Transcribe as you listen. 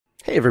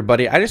Hey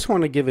everybody, I just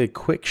want to give a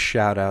quick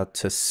shout out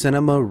to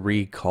Cinema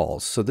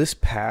Recalls. So this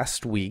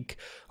past week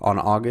on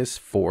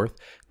August 4th,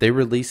 they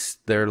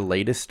released their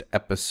latest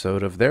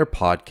episode of their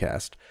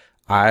podcast.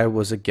 I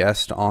was a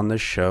guest on the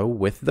show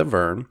with the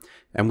Vern,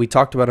 and we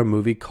talked about a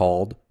movie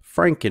called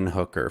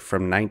Frankenhooker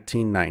from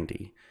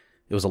 1990.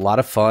 It was a lot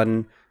of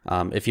fun.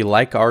 If you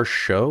like our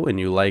show and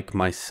you like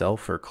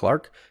myself or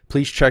Clark,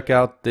 please check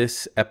out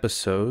this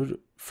episode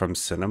from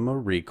Cinema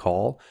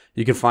Recall.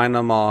 You can find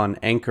them on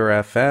Anchor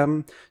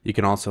FM. You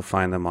can also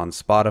find them on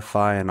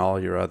Spotify and all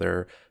your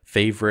other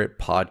favorite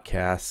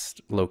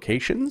podcast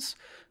locations.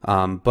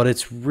 But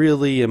it's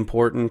really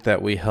important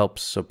that we help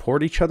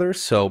support each other.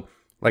 So,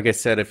 like I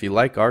said, if you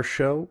like our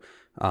show,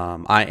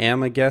 I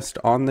am a guest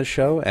on the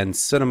show, and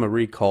Cinema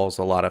Recall is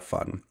a lot of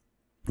fun.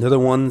 They're the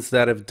ones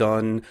that have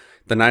done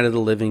the Night of the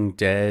Living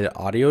Dead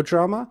audio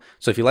drama.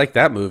 So if you like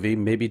that movie,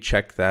 maybe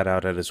check that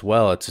out as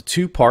well. It's a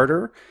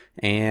two-parter,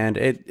 and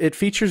it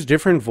features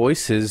different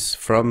voices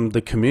from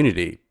the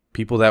community,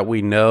 people that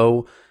we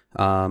know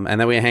and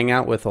that we hang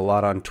out with a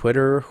lot on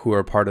Twitter, who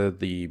are part of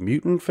the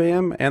Mutant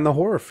fam and the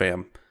Horror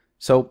fam.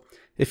 So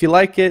if you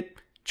like it,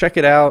 check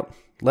it out,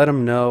 let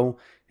them know,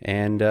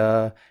 and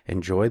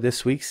enjoy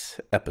this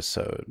week's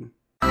episode.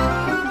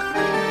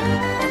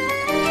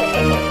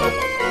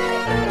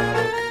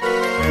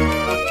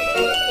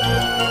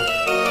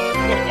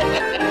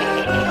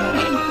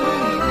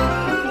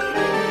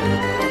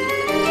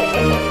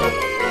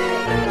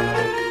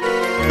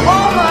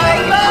 Oh my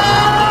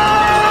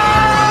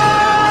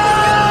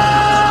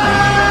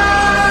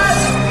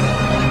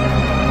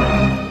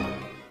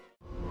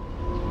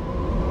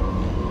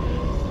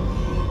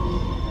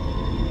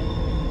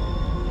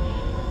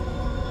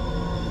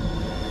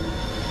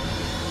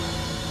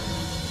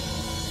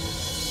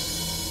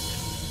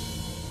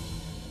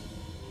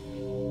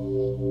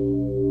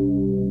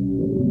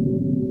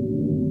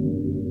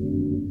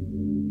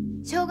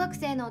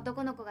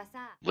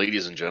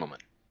Ladies and gentlemen,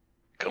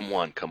 come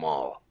one, come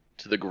all,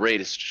 to the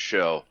greatest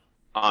show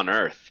on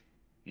Earth.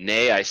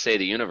 Nay, I say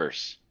the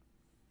universe.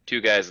 Two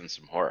guys and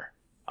some horror.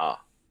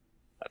 Ah,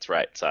 that's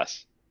right, it's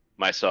us.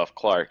 Myself,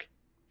 Clark,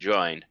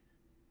 joined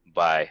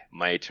by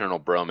my eternal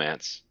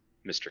bromance,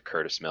 Mr.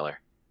 Curtis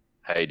Miller.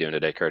 How you doing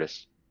today,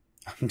 Curtis?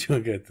 I'm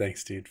doing good,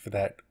 thanks, dude, for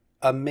that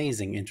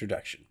amazing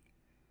introduction.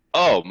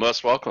 Oh,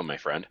 most welcome, my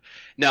friend.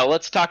 Now,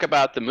 let's talk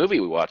about the movie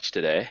we watched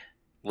today.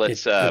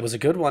 It was a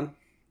good one.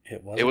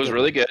 It was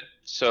really good.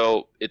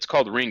 So, it's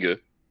called Ringu.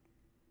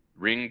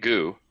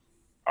 Ringu,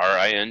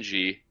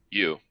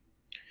 R-I-N-G-U.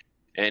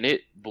 And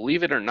it,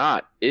 believe it or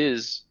not,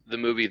 is the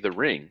movie The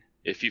Ring,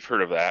 if you've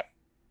heard of that,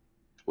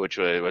 which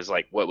was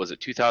like, what was it,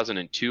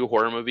 2002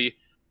 horror movie?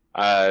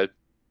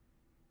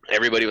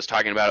 Everybody was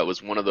talking about it. It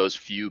was one of those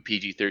few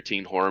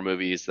PG-13 horror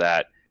movies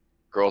that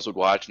girls would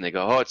watch and they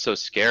go, oh, it's so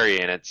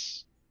scary, and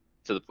it's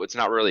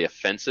not really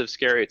offensive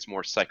scary, it's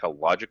more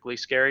psychologically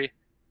scary.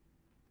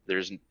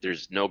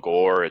 There's no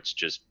gore, it's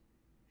just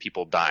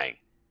people dying.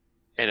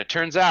 And it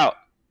turns out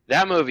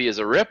that movie is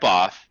a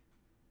ripoff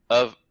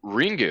of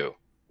Ringu,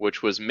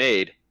 which was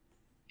made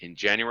in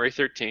January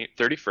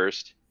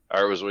 31st,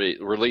 or it was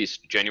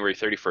released January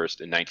 31st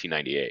in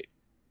 1998.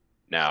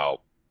 Now,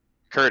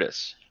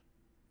 Curtis,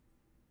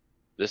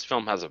 this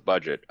film has a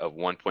budget of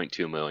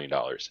 $1.2 million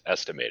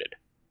estimated.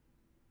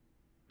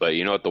 But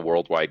you know what the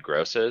worldwide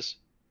gross is?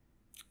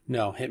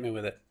 No, hit me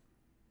with it.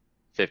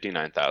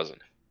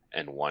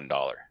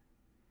 $59,001.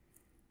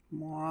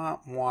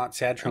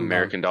 Sad trombone.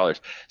 American dollars.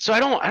 So I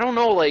don't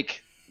know,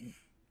 like,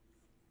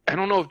 I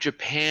don't know if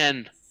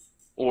Japan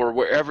or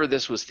wherever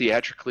this was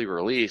theatrically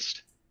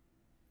released,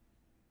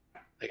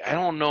 like, I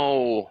don't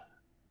know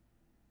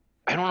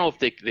if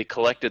they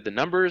collected the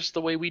numbers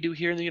the way we do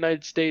here in the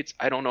United States.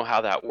 I don't know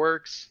how that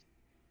works,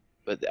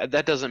 but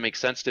that doesn't make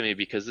sense to me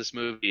because this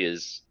movie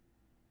is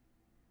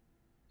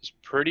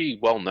pretty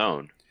well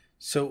known.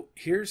 So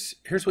here's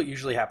what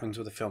usually happens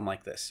with a film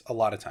like this. A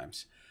lot of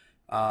times,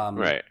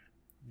 right?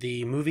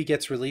 The movie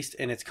gets released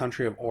in its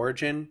country of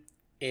origin.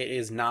 It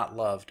is not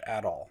loved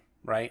at all,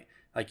 right?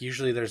 Like,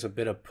 usually there's a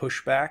bit of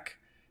pushback,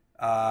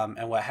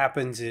 and what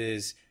happens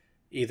is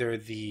either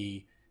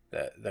the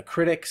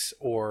critics,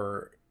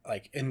 or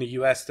like in the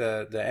U.S.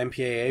 the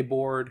MPAA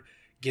board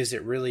gives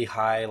it really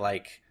high,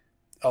 like,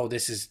 oh,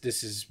 this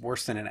is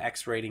worse than an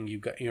X rating, you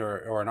got,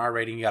 or an R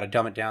rating, you got to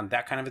dumb it down,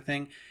 that kind of a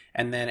thing.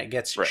 And then it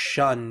gets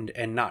shunned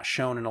and not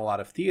shown in a lot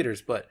of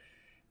theaters. But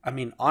I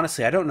mean,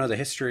 honestly, I don't know the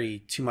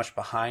history too much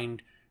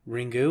behind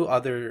Ringu,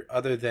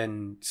 other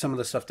than some of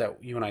the stuff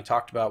that you and I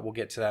talked about. We'll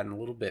get to that in a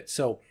little bit.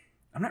 So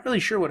I'm not really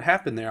sure what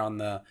happened there on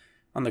the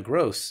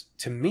gross.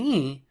 To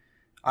me,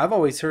 I've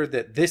always heard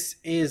that this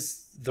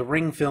is the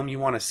Ring film you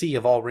want to see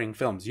of all Ring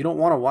films. You don't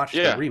want to watch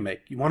the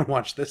remake. You want to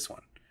watch this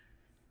one.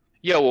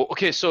 Yeah, well,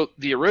 okay, so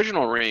the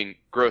original Ring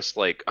grossed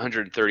like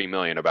 130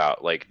 million,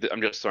 about, like,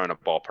 I'm just throwing a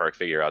ballpark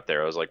figure out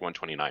there. It was like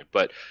 129,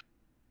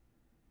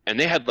 and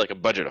they had like a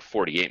budget of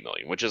 48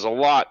 million, which is a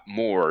lot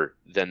more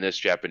than this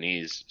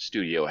Japanese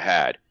studio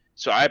had.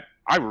 So I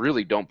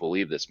really don't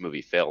believe this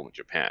movie failed in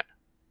Japan.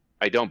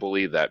 I don't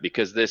believe that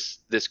because this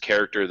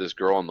character, this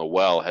girl in the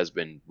well, has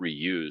been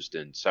reused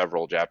in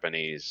several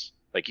Japanese.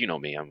 Like you know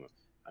me, I'm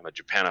a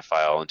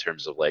Japanophile in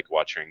terms of like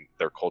watching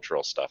their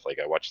cultural stuff. Like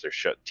I watch their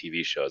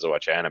TV shows, I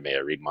watch anime, I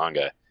read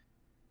manga.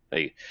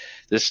 Like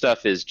this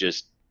stuff is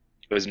just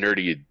as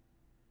nerdy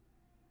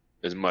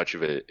as much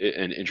of an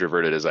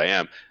introverted as I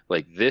am.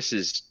 Like this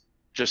is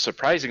just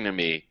surprising to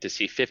me to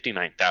see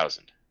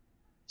 59,000.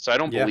 So I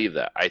don't Yeah. believe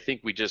that. I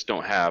think we just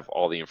don't have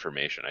all the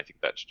information. I think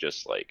that's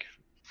just like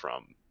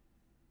from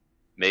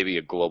maybe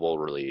a global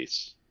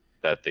release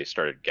that they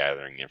started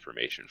gathering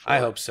information I for.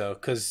 hope so,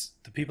 because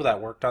the people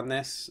that worked on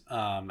this,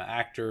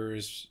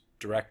 actors,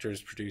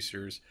 directors,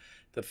 producers,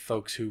 the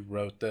folks who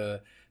wrote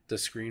the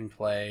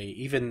screenplay,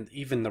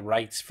 even the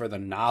rights for the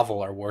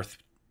novel are worth,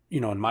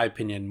 in my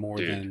opinion,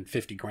 more Dude. than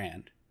 50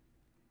 grand.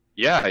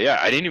 Yeah, yeah.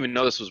 I didn't even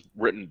know this was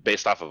written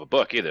based off of a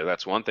book either.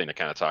 That's one thing to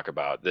kind of talk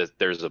about.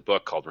 There's a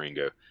book called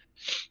Ringu,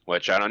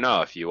 which I don't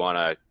know if you want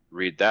to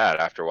read that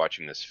after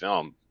watching this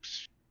film.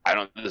 I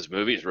don't. This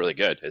movie is really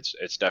good.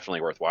 It's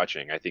definitely worth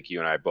watching. I think you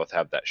and I both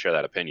have that share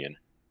that opinion.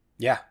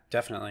 Yeah,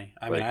 definitely.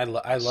 I mean,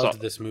 Like, I so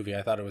loved this movie.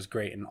 I thought it was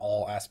great in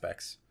all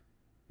aspects.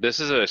 this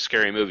is a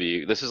scary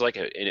movie. This is like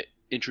an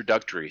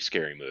introductory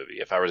scary movie.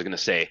 If I was gonna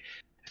say,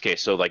 okay,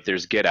 so like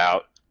there's Get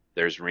Out,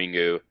 there's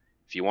Ringu.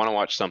 If you want to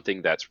watch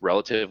something that's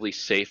relatively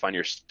safe on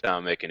your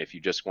stomach, and if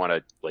you just want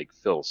to like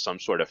feel some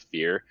sort of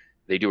fear,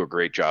 they do a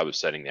great job of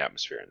setting the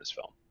atmosphere in this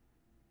film.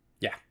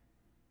 Yeah,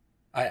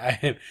 I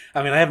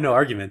mean, I have no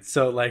arguments.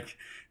 So like,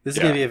 this is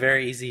gonna Yeah, be a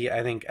very easy,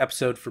 I think,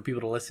 episode for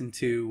people to listen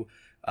to.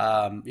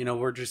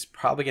 We're just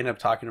probably gonna end up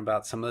talking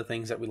about some of the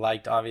things that we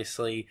liked,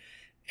 obviously,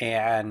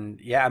 and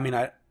yeah, I mean,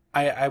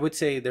 I would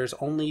say there's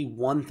only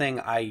one thing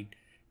I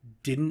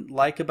didn't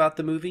like about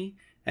the movie,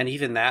 and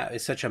even that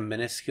is such a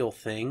minuscule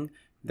thing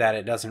that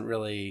it doesn't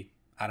really.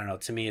 I don't know.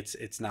 To me,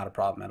 it's not a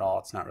problem at all.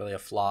 It's not really a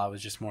flaw. It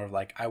was just more of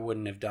like I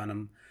wouldn't have done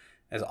them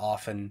as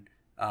often,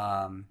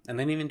 and they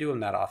didn't even do them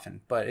that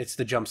often. But it's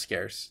the jump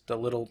scares, the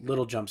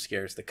little jump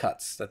scares, the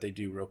cuts that they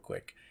do real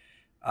quick.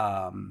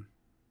 Um,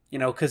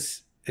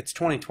 because it's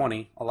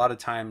 2020. A lot of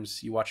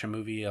times you watch a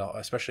movie,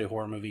 especially a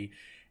horror movie,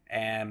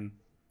 and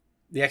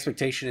the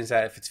expectation is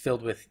that if it's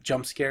filled with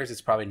jump scares,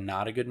 it's probably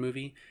not a good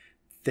movie.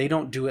 They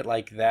don't do it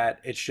like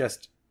that. It's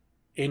just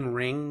in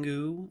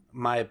Ringu,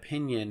 my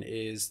opinion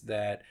is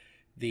that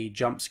the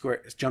jump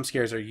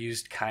scares are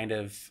used kind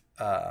of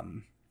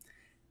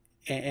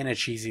in a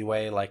cheesy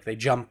way. Like they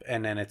jump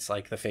and then it's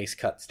like the face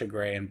cuts to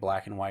gray and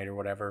black and white or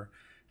whatever,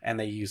 and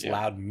they use yeah.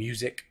 loud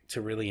music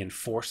to really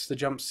enforce the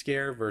jump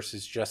scare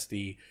versus just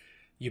the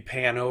you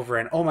pan over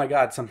and oh my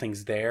god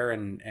something's there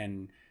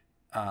and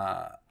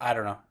I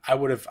don't know. I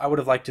would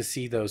have liked to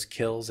see those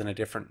kills in a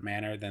different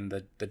manner than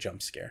the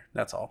jump scare.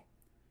 That's all.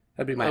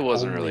 That'd be It my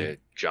wasn't really only. a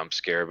jump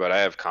scare, but I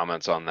have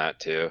comments on that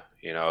too.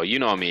 You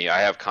know me.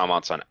 I have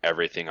comments on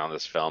everything on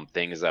this film,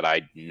 things that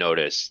I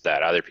notice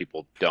that other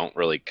people don't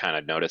really kind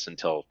of notice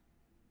until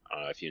I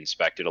don't know if you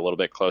inspect it a little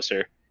bit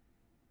closer.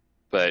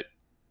 But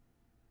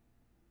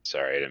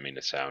sorry, I didn't mean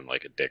to sound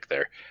like a dick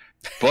there.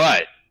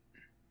 But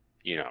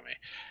you know me.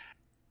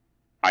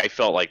 I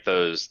felt like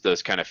those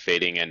kind of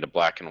fading into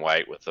black and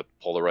white with the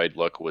Polaroid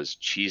look was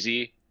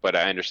cheesy, but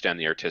I understand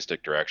the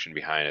artistic direction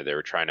behind it. They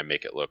were trying to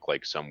make it look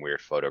like some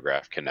weird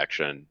photograph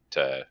connection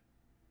to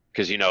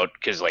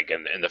because like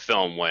in the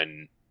film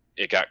when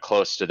it got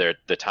close to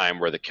the time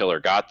where the killer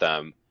got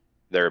them,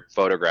 their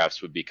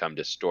photographs would become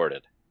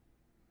distorted.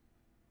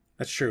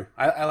 That's true.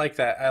 I like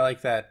that. I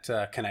like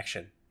that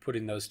connection.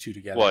 Putting those two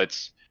Well, together.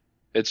 it's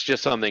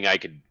just something I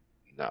could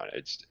no,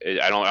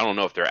 I don't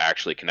know if they're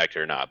actually connected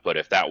or not, but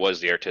if that was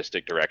the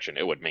artistic direction,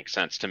 it would make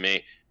sense to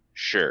me.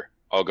 Sure,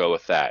 I'll go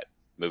with that.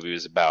 Movie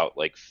was about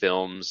like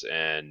films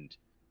and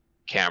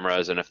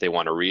cameras, and if they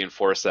want to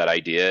reinforce that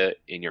idea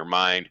in your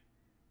mind,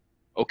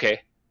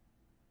 okay,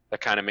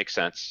 that kind of makes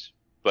sense.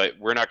 But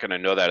we're not going to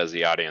know that as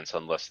the audience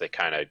unless they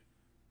kind of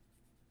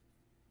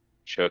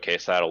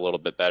showcase that a little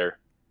bit better.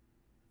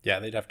 Yeah,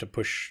 they'd have to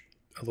push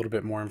a little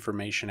bit more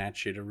information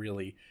at you to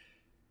really,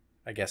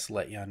 I guess,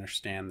 let you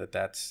understand that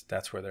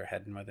that's where they're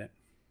heading with it.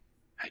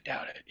 I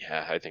doubt it.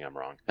 Yeah, I think I'm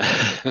wrong.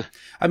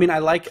 I mean, I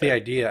like the But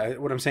idea.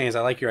 What I'm saying is,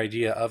 I like your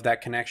idea of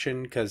that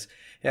connection because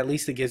at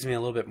least it gives me a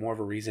little bit more of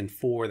a reason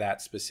for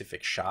that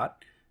specific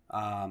shot.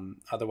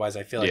 Otherwise,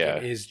 I feel like it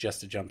yeah, is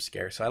just a jump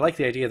scare. So I like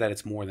the idea that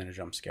it's more than a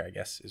jump scare. I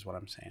guess is what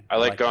I'm saying. I I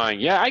like like that. going,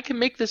 yeah, I can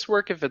make this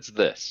work if it's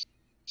this.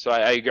 So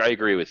I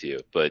agree with you,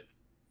 but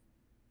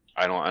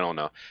I don't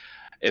know.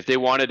 If they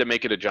wanted to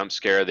make it a jump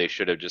scare, they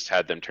should have just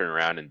had them turn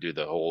around and do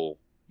the whole,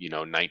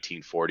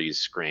 1940s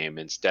scream.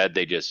 Instead,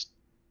 they just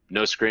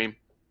no scream,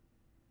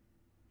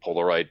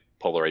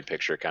 Polaroid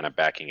picture kind of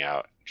backing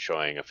out,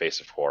 showing a face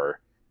of horror,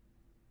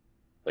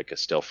 like a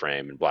still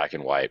frame in black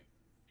and white.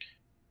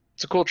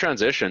 It's a cool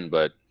transition,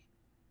 but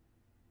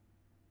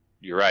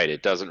you're right,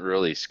 it doesn't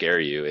really scare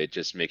you. It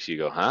just makes you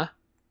go, "Huh?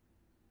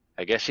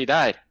 I guess she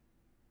died."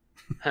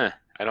 Huh.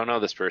 I don't know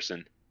this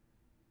person.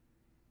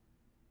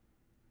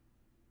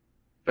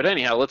 But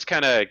anyhow, let's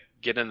kind of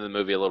get into the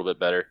movie a little bit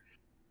better.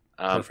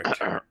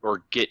 Perfect.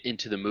 or get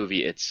into the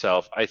movie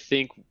itself. I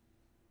think,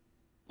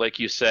 like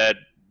you said,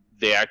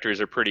 the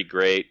actors are pretty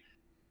great.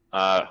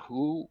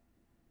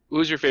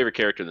 Who's your favorite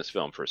character in this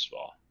film? First of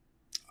all,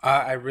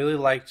 I really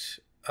liked.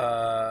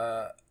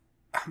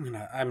 I'm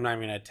not even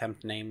gonna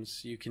attempt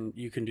names. You can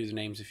do the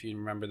names if you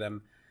remember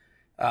them.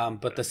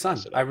 But the son,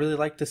 mess it I up. really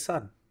liked the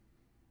son.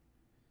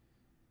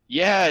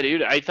 Yeah,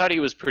 dude, I thought he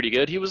was pretty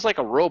good. He was like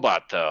a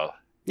robot, though.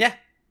 Yeah,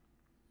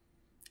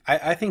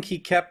 I think he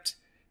kept.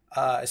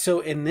 So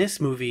in this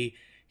movie,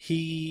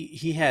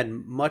 he had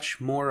much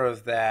more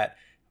of that.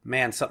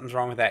 Man, something's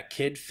wrong with that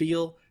kid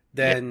feel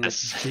than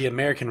Yes. the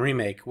American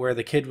remake, where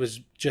the kid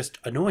was just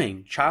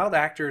annoying. Child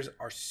actors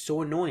are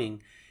so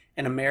annoying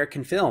in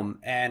American film,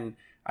 and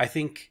I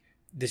think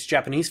this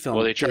Japanese Well,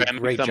 film they did try a to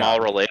make great them all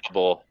job.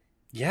 relatable.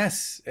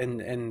 Yes, and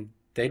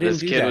they didn't This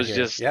do kid that was here.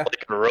 just Yeah,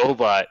 like a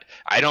robot.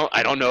 I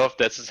don't know if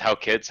this is how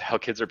kids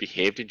are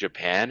behaved in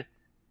Japan,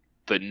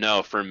 but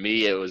no, for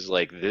me it was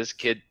like this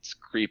kid's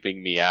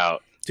creeping me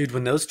out. dude,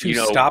 when those two You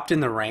know, stopped in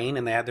the rain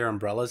and they had their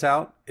umbrellas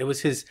out, it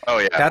was his. oh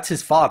yeah. That's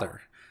his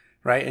father,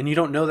 right? And you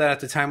don't know that at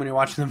the time when you're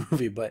watching the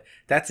movie, but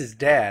that's his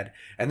dad.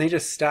 And they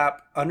just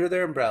stop under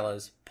their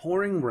umbrellas,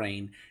 pouring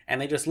rain,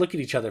 and they just look at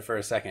each other for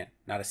a second.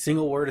 Not a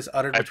single word is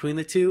uttered I, between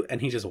the two,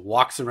 and he just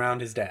walks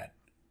around his dad.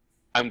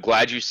 I'm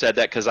glad you said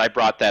that because I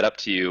brought that up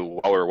to you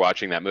while we were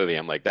watching that movie.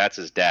 I'm like, that's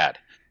his dad.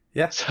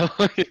 Yeah, So,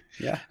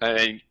 yeah. I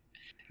mean,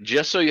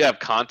 just so you have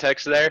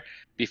context there,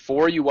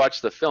 before you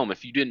watch the film,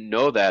 if you didn't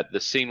know that, the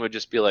scene would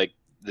just be like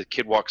the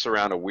kid walks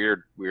around a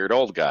weird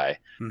old guy.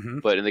 Mm-hmm.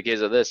 But in the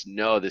case of this,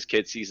 no, this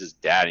kid sees his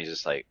dad and he's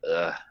just like,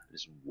 ugh,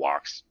 just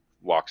walks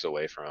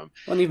away from him.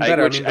 Well, and even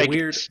better, I Which mean, I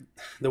guess,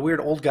 the weird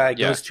old guy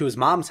yeah, goes to his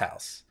mom's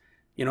house.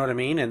 You know what I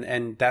mean?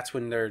 And that's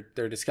when they're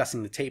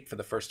discussing the tape for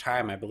the first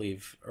time, I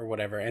believe, or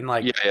whatever. And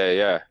like,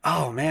 yeah.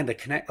 oh man, to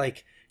connect,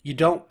 like, you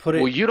don't put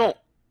Well, it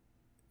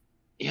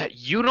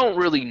you don't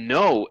really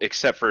know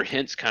except for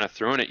hints kind of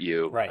thrown at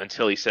you right.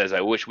 until he says,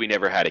 "I wish we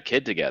never had a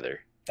kid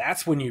together."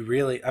 That's when you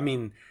really, I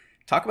mean,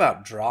 talk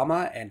about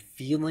drama and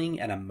feeling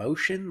and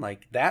emotion.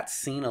 Like that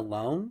scene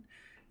alone,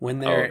 Oh,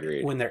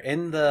 agreed. when they're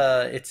in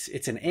the,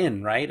 it's an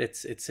inn, right?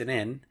 It's an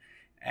inn,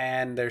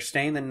 and they're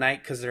staying the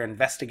night because they're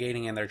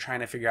investigating and they're trying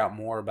to figure out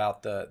more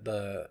about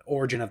the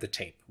origin of the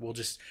tape. We'll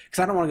just,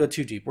 because I don't want to go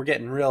too deep. We're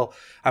getting real.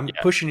 I'm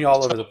Yeah. pushing you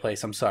all over So the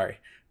place. I'm sorry, I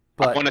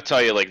but want to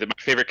tell you, like, my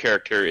favorite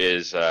character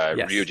is yes,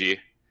 Ryuji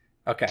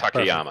okay, perfect.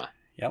 Takayama,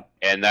 Yep.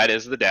 and that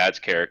is the dad's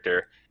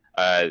character.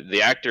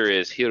 The actor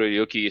is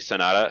Hiroyuki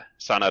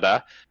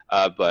Sanada,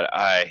 but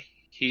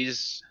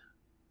he's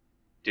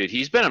dude,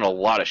 he's been in a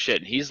lot of shit,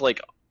 and he's like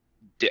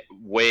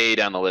way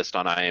down the list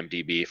on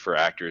IMDb for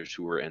actors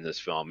who were in this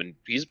film, and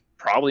he's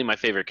probably my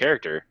favorite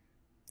character.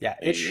 Yeah,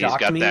 it He's shocked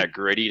got me. that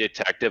gritty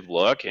detective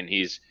look, and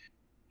he's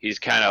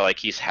kind of like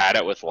he's had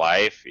it with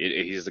life.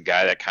 He's the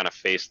guy that kind of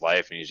faced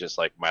life, and he's just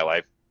like my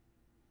life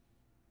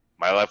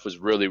was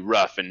really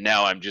rough, and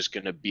now I'm just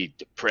gonna be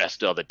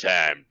depressed all the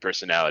time.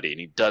 Personality,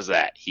 and he does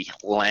that. He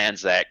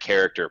lands that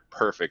character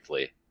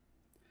perfectly.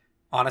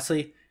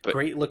 Honestly, But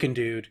great looking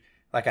dude,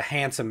 like a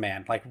handsome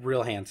man, like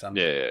real handsome.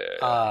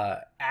 yeah,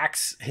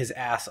 Acts his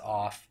ass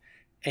off,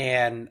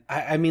 and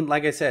I mean,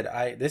 like I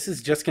said, this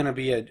is just gonna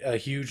be a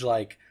huge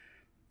like,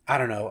 I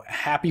don't know,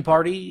 happy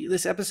party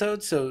this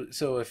episode.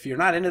 So if you're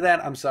not into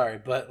that, I'm sorry,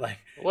 but like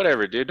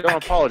whatever, dude. I Don't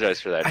can't,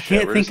 apologize for that I shit.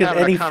 can't We're think just of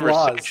having a any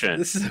flaws. conversation.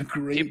 This is a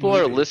great People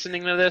are movie.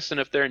 listening to this,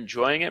 and if they're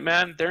enjoying it,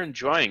 man, they're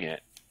enjoying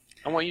it.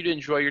 I want you to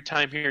enjoy your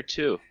time here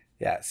too.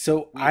 Yeah.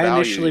 So We I value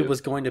initially you.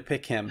 was going to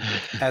pick him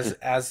as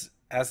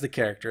the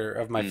character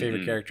of my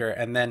favorite Hmm. character,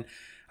 and then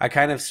I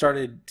kind of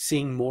started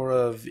seeing more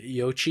of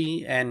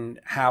Yoshi and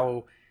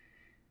how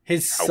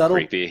his How subtle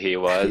creepy he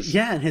was.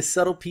 yeah, and his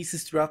subtle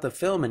pieces throughout the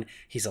film, and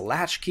he's a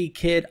latchkey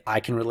kid. I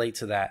can relate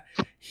to that.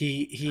 I bet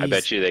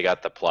He's you they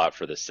got the plot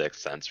for The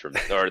Sixth Sense from,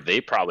 or they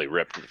probably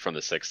ripped it from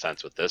The Sixth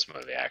Sense with this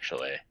movie,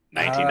 actually.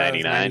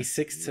 1999.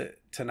 96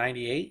 to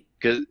 98.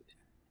 Because,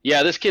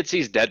 yeah, this kid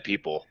sees dead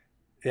people.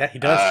 Yeah, he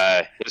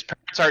does. His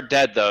parents aren't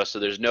dead, though, so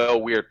there's no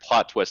weird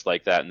plot twist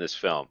like that in this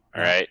film,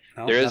 all No, right?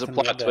 no, There is a nothing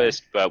plot weird there.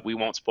 twist, but we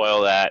won't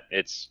spoil that.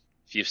 If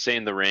you've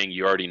seen The Ring,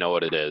 you already know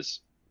what it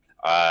is.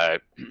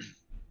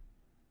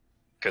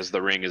 Because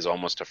The Ring is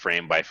almost a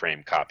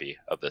frame-by-frame copy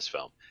of this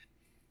film.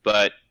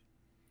 But,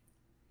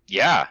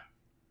 yeah.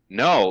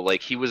 No,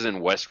 like, he was in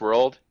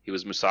Westworld. He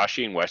was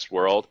Musashi in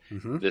Westworld.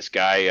 Hmm. This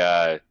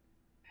guy,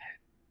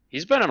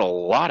 he's been in a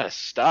lot of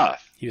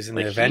stuff. He was in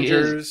Like, the he is,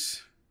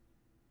 Avengers,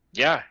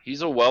 yeah,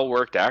 he's a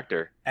well-worked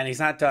actor. and he's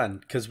not done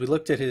because we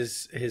looked at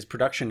his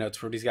production notes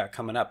for what he's got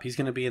coming up. He's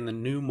going to be in the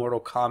new Mortal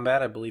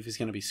Kombat. I believe he's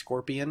going to be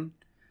Scorpion.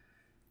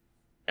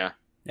 Yeah.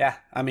 Yeah,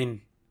 I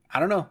mean, I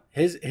don't know.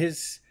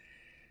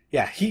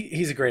 Yeah,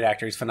 he's a great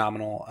actor. He's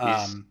phenomenal.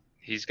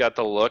 He's got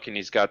the look and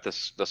he's got the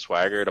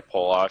swagger to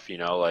pull off,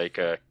 like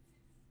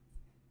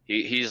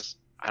he's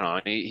I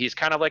don't know, he's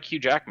kind of like Hugh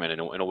Jackman in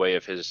a way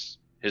of his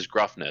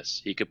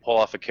gruffness. He could pull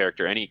off a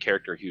character, any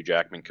character Hugh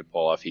Jackman could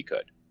pull off, he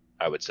could,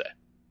 I would say.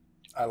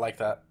 I like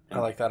that. I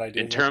like that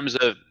idea. In terms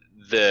of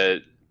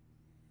the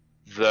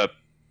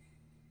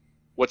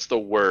what's the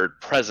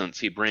word, presence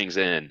he brings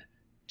in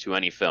to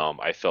any film,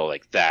 I feel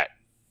like that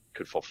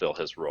could fulfill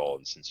his role.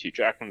 And since Hugh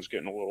Jackman's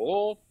getting a little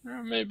old,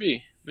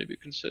 maybe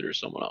consider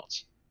someone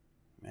else.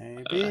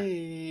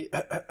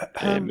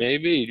 Uh,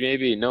 Maybe.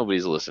 maybe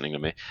nobody's listening to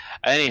me.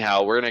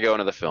 Anyhow, we're gonna go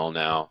into the film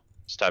now.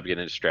 Stop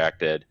getting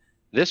distracted.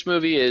 This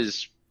movie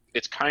is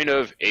it's kind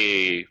of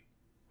a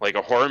like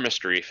a horror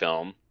mystery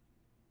film.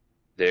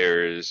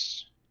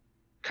 There's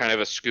kind of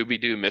a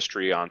Scooby-Doo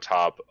mystery on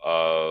top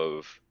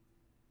of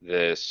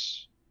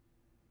this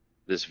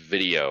this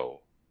video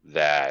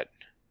that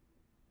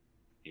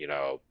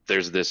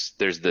there's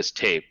this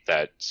tape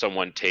that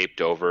someone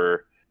taped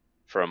over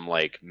from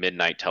like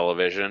midnight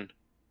television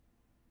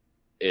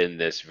in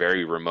this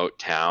very remote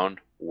town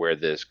where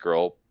this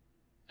girl,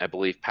 I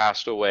believe,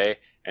 passed away.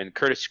 And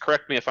Curtis,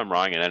 correct me if I'm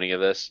wrong in any of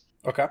this.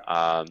 Okay.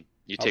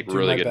 You I'll take do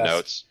really my good best.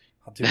 notes.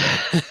 I'll do my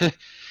best.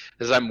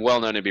 Because I'm well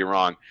known to be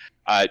wrong,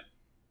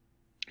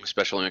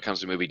 especially when it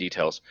comes to movie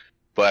details.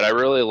 But I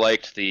really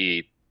liked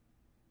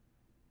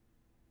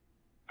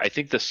I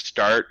think the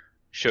start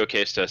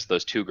showcased us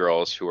those two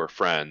girls who are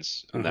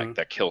friends, and Mhm.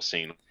 that kill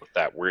scene with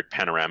that weird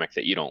panoramic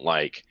that you don't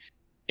like.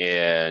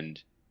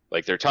 And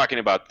like they're talking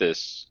about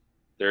this,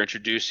 they're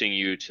introducing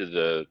you to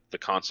the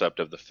concept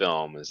of the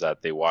film is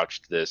that they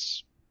watched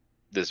this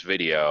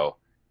video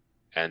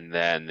and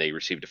then they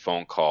received a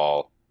phone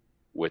call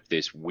with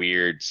this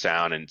weird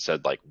sound and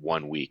said like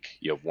 1 week,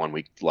 you have 1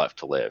 week left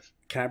to live.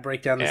 Can I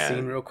break down the scene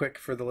And real quick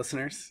for the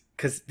listeners?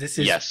 Because this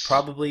is yes,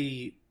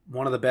 probably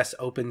one of the best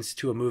opens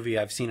to a movie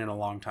I've seen in a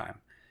long time.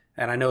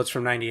 And I know it's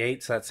from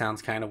 '98, so that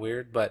sounds kind of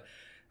weird. But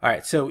all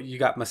right, so you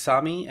got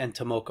Masami and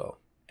Tomoko.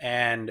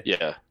 And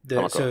yeah, the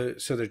Tomoko.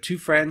 so they're two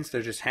friends.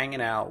 They're just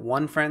hanging out.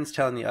 One friend's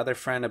telling the other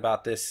friend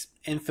about this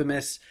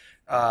infamous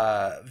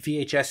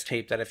VHS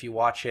tape that if you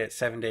watch it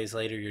 7 days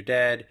later you're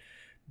dead.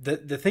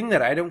 The thing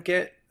that I don't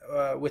get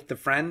with the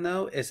friend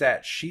though is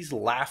that she's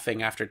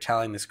laughing after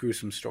telling this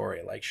gruesome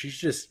story. Like she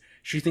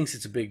thinks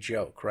it's a big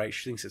joke, right?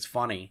 She thinks it's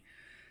funny.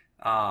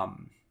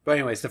 But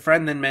anyways, the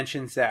friend then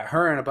mentions that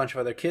her and a bunch of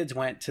other kids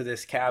went to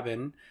this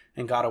cabin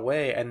and got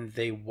away, and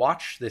they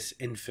watched this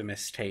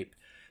infamous tape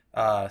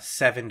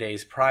 7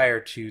 days prior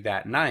to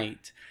that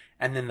night,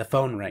 and then the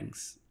phone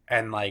rings,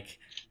 and like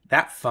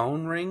that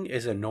phone ring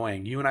is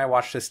annoying. You and I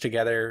watched this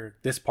together,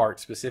 this part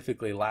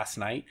specifically last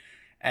night,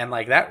 and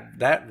like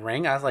that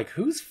ring, I was like,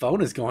 whose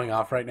phone is going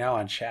off right now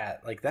on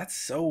chat? Like that's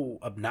so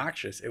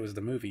obnoxious. It was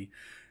the movie.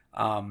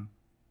 Um,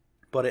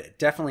 but it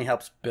definitely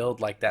helps build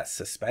like that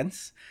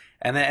suspense.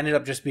 And that ended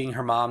up just being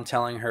her mom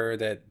telling her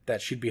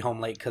that she'd be home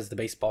late because the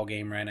baseball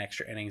game ran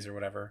extra innings or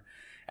whatever.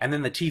 And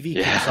then the TV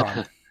kicks on,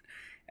 Yeah.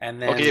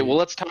 and Okay, well then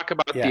let's talk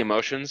about the yeah,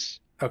 emotions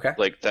okay,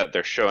 like that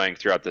they're showing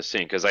throughout the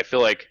scene because I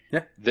feel like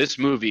yeah, this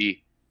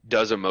movie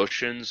does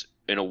emotions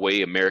in a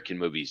way American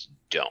movies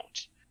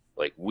don't.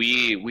 Like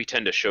we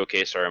tend to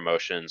showcase our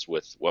emotions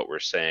with what we're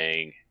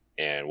saying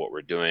and what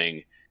we're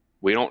doing.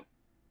 We don't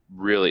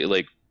really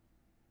like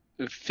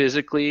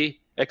physically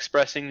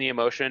expressing the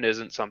emotion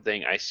isn't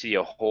something I see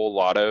a whole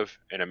lot of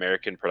in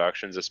American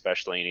productions,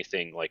 especially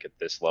anything like at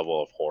this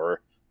level of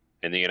horror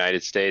in the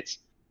United States.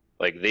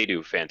 Like they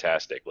do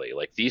fantastically.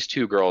 Like these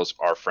two girls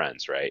are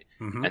friends, right?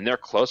 mm-hmm. And they're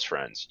close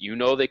friends. You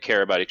know they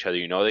care about each other.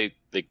 You know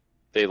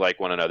they like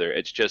one another.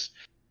 It's just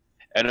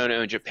I don't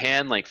know, in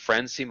Japan, like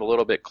friends seem a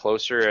little bit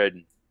closer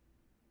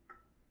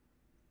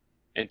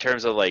in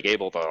terms of like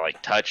able to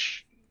like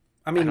touch.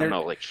 I I mean don't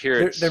know, like here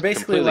they're it's basically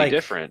completely like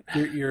different.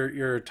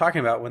 you're talking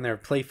about when they're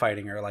play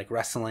fighting or like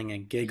wrestling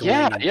and Yeah,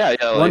 giggling, and yeah.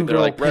 Like one they're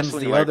girl like pins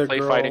wrestling, the like other play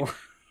fighting. girl.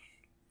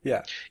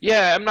 Yeah,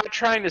 Yeah, I'm not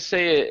trying to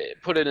say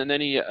it, put it in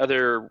any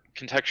other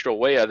contextual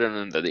way other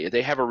than that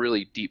they have a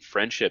really deep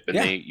friendship and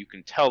yeah. you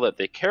can tell that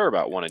they care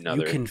about one You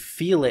another. can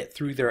feel it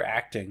through their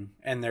acting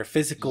and their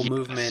physical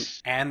movement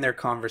Yes. and their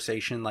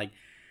conversation. Like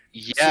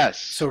so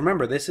Yes.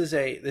 remember this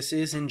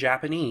is in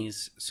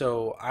Japanese,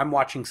 so I'm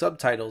watching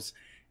subtitles,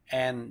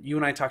 and you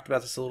and I talked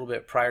about this a little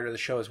bit prior to the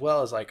show as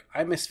well. Is like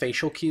I miss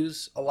facial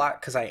cues a lot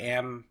because I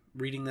am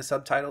reading the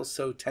subtitles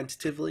so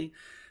tentatively.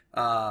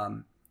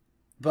 Um,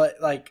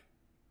 but like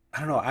I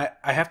don't know,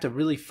 I have to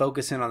really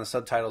focus in on the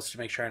subtitles to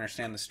make sure I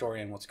understand the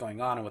story and what's going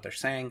on and what they're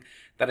saying.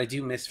 That I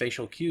do miss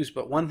facial cues,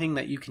 but one thing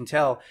that you can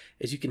tell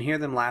is you can hear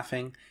them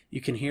laughing,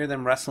 you can hear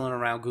them wrestling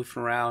around,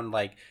 goofing around.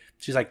 Like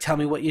she's like, "Tell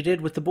me what you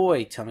did with the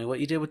boy. Tell me what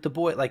you did with the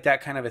boy." Like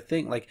that kind of a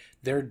thing. Like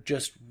they're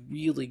just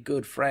really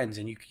good friends,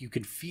 and you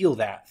can feel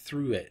that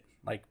through it,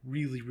 like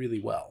really really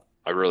well.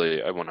 I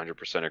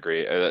 100%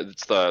 agree.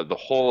 It's the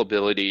whole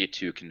ability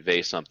to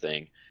convey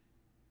something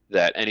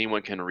that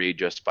anyone can read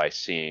just by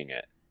seeing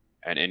it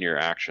and in your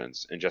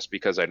actions. And just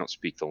because I don't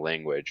speak the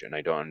language and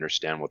I don't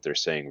understand what they're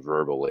saying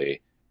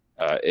verbally,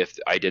 if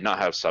I did not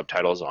have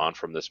subtitles on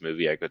from this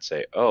movie, I could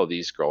say, "Oh,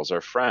 these girls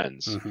are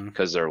friends," Mm-hmm.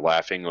 because they're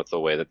laughing with the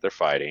way that they're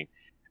fighting.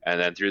 And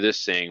then through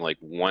this thing, like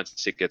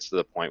once it gets to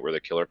the point where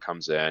the killer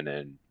comes in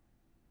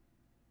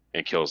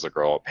and kills the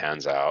girl, it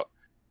pans out.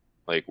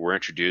 Like we're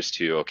introduced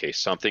to, okay,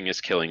 something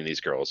is killing these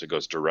girls. It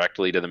goes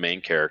directly to the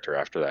main character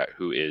after that,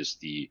 who is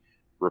the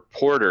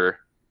reporter,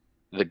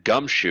 the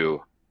gumshoe,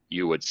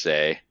 you would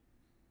say,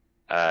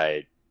 uh,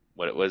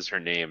 what was her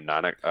name?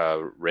 Nana,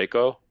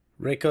 Reiko?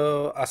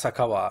 Reiko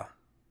Asakawa.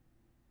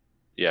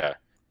 Yeah.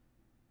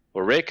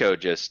 Well, Reiko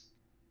just,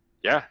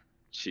 yeah,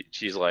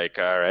 she's like,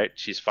 all right.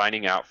 She's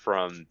finding out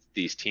from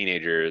these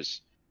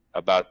teenagers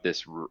about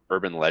this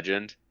urban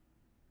legend,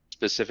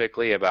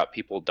 specifically about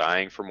people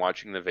dying from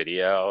watching the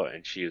video,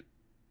 and she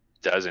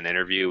does an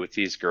interview with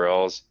these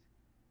girls,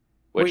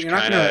 Wait, which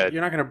kind of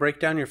you're not gonna break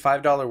down your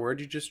 $5 word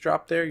you just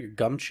dropped there? Your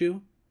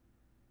gumshoe?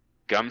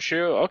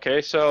 gumshoe.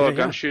 Okay, so Yeah, a yeah.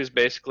 gumshoe is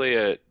basically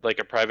a like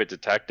a private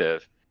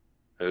detective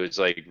who's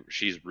like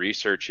she's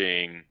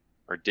researching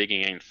or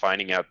digging in,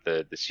 finding out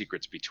the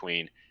secrets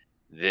between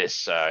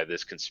this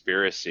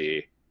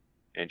conspiracy,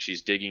 and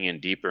she's digging in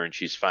deeper, and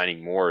she's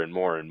finding more and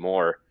more and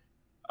more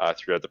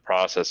throughout the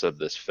process of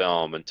this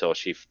film until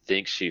she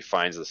thinks she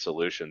finds the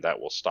solution that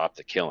will stop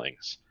the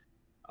killings,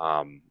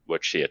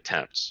 which she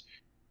attempts,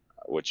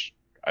 which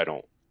I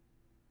don't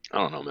I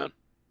don't know, man.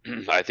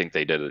 I think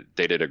they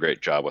did a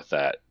great job with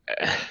that.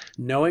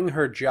 Knowing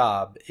her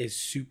job is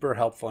super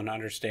helpful in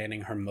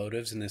understanding her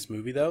motives in this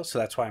movie, though. So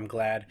that's why I'm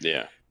glad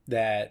Yeah.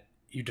 that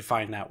you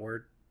defined that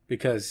word.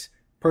 Because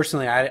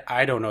personally,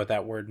 I don't know what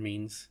that word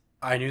means.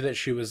 I knew that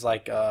she was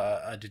like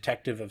a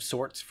detective of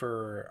sorts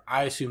for,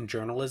 I assume,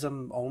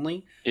 journalism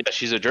only. Yeah,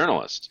 she's a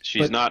journalist. But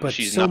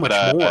She's so not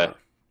much more.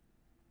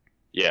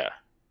 yeah.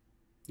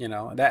 You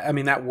know, that, I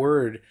mean, that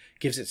word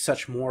gives it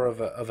such more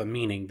of a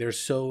meaning. There's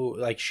so,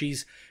 like,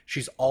 she's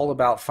all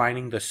about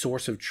finding the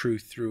source of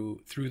truth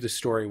through the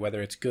story,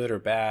 whether it's good or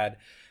bad.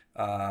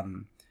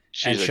 And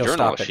She's a she'll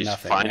stop journalist. at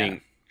nothing. Yeah.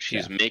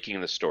 She's Yeah. making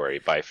the story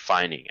by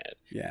finding it.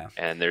 Yeah.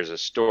 And there's a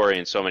story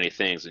in so many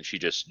things, and she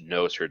just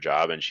knows her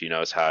job, and she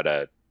knows how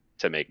to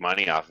make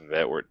money off of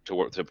it, or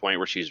to the point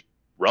where she's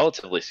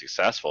relatively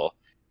successful,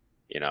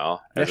 Yeah,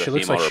 as a she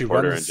looks like female she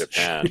reporter in runs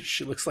Japan.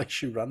 she looks like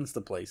she runs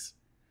the place.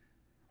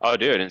 Oh,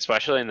 dude, and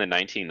especially in the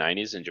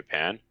 1990s in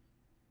Japan,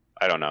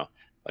 I don't know.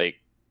 Like,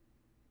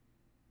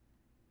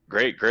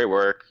 great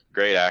work,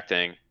 great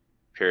acting,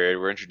 period.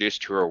 We're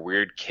introduced to a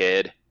weird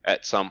kid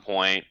at some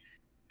point,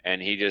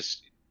 and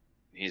he's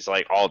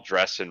like all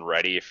dressed and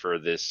ready for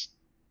this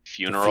The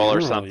funeral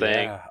or funeral,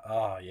 something. yeah.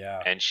 Oh,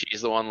 yeah. And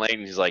she's the one lady,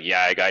 and he's like,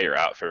 "Yeah, I got your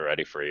outfit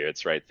ready for you.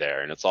 It's right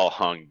there." And it's all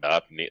hung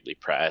up, neatly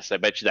pressed. I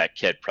bet you that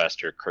kid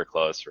pressed her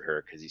clothes for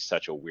her because he's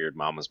such a weird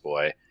mama's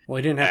boy. Well,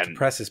 he didn't have to And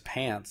press his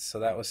pants, so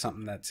that was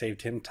something that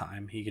saved him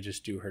time. He could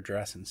just do her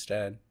dress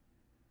instead.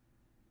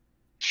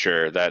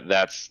 sure,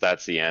 that's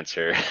the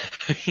answer.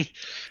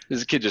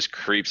 This kid just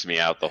creeps me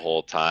out the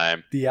whole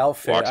time. The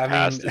outfit, Walks I mean,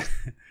 past his,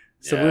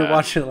 so we were yeah.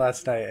 watching it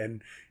last night,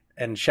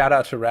 and shout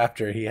out to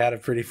Raptor. He had a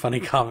pretty funny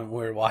comment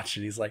when we were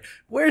watching. He's like,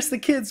 "Where's the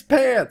kid's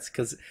pants?"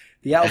 Because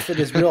the outfit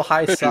is real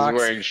high He's socks,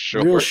 wearing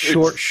real short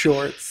shorts.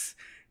 shorts,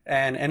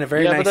 and a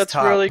very Yeah, but nice that's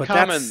top. really But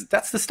common.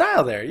 that's the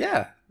style there.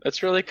 Yeah.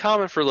 That's really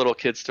common for little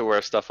kids to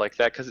wear stuff like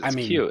that because I it's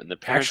mean, cute, and the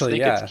parents actually,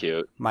 think it's yeah.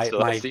 cute. My So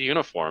that's my the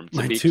uniform to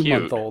my be 2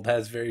 month cute. old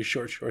has very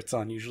short shorts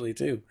on usually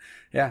too.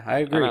 Yeah, I I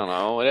agree. don't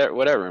know,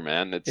 whatever,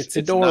 man. It's It's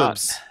not.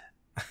 adorbs.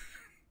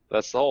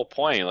 That's the whole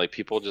point. Like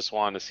people just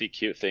want to see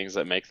cute things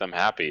that make them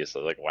happy.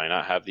 So like, why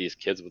not have these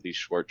kids with these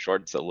short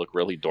shorts that look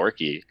really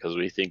dorky? Because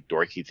we think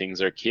dorky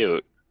things are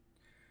cute.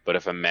 But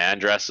if a man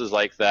dresses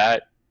like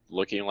that,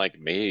 looking like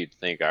me, you'd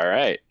think, all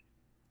right,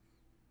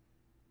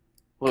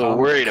 a little Com-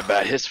 worried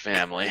about his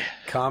family.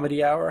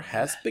 Comedy hour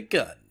has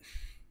begun.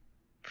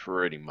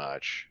 Pretty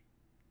much.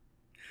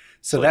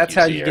 It's So like that's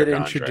you how see you get Eric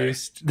Andre.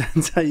 introduced.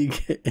 That's how you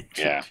get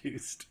Yeah.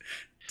 introduced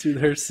to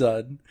their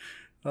son.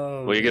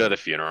 Oh, We get man. at the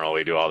funeral,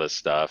 we do all this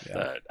stuff Yeah.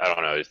 that I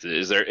don't know.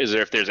 Is there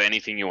if there's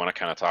anything you want to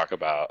kind of talk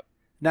about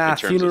in Nah,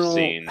 terms of funeral.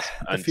 scenes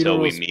The until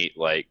we funeral's. meet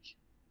like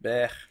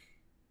Eh.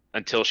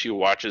 until she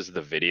watches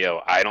the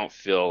video? I don't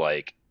feel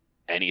like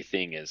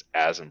anything is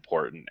as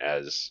important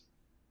as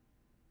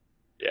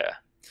yeah.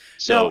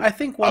 No, So I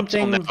think one up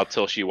till now, thing.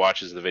 till she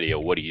watches the video,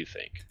 what do you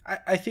think?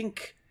 I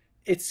think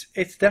it's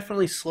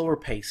definitely slower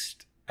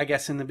paced. I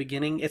guess in the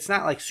beginning, it's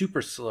not like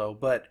super slow,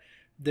 but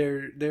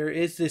there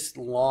is this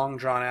long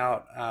drawn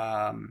out,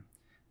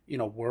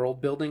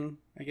 world building.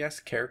 I guess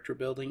character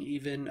building,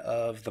 even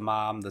of the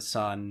mom, the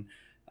son,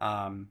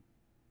 um,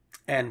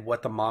 and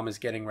what the mom is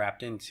getting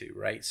wrapped into.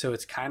 Right. So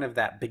it's kind of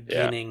that Yeah,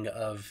 beginning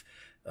of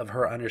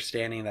her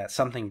understanding that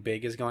something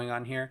big is going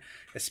on here,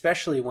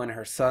 especially when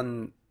her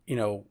son,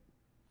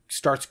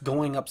 starts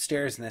going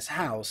upstairs in this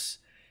house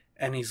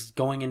and he's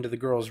going into the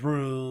girl's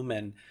room.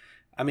 And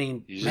I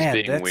mean, he's just man,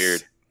 being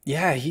weird.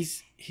 yeah,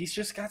 he's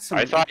just got I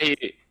some. thought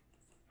he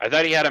I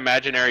thought he had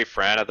imaginary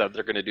friend. I thought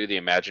they're going to do the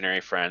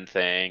imaginary friend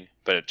thing,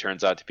 but it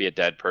turns out to be a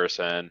dead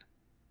person.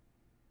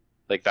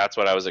 Like that's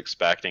what I was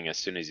expecting as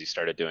soon as he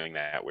started doing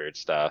that weird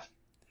stuff.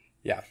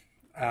 Yeah.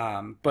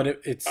 But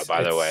Oh,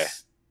 by the way,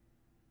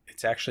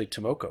 it's actually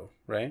Tomoko,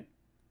 right?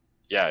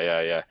 yeah.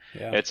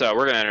 Yeah. It's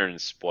we're gonna enter in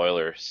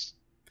spoilers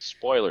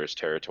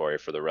territory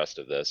for the rest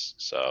of this.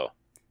 So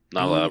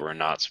not that Be we're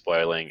not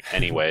spoiling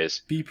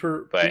anyways, but be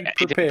anything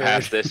prepared.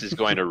 past this is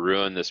going to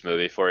ruin this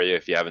movie for you.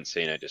 If you haven't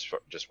seen it,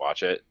 just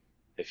watch it.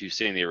 If you've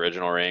seen the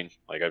original Ring,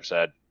 like I've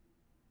said,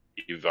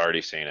 you've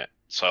already seen it.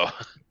 So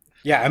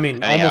Yeah, I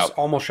mean, Anyhow,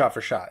 almost shot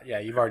for shot. Yeah,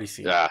 you've already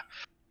seen it.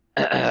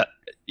 uh,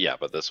 yeah,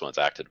 but this one's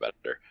acted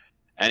better.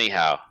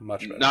 Anyhow,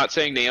 Much better. not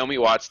saying Naomi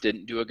Watts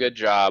didn't do a good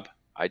job.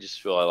 I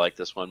just feel I like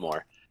this one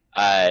more.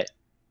 Uh,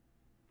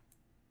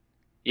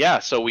 yeah,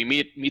 so we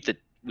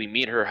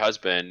meet her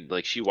husband.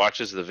 Like she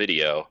watches the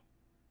video,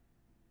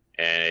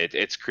 and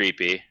it's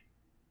creepy.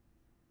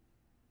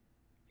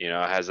 You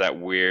know, it has that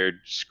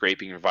weird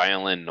scraping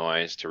violin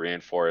noise to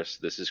reinforce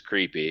this is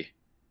creepy.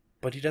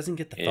 But he doesn't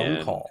get the phone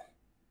And call.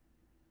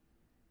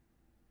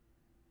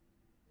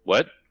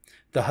 what?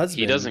 The He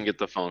husband, doesn't get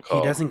the phone he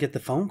call. doesn't get the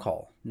phone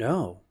call.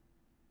 No.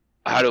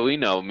 How do we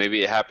know?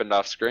 Maybe it happened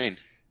off screen.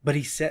 But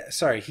he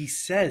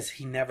says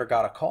he never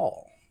got a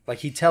call. Like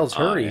he tells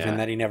Oh her even yeah.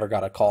 that he never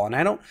got a call. And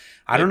I don't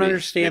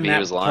understand Maybe he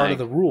was that part of lying.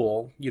 the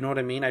rule. You know what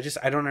I mean? I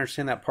don't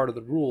understand that part of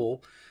the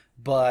rule,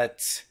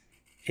 but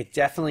it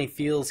definitely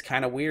feels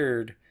kind of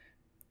weird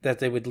that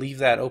they would leave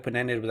that open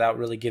ended without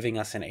really giving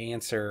us an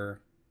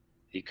answer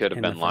He could have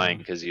in the been lying film.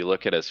 because you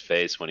look at his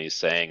face when he's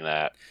saying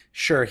that.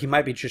 Sure, he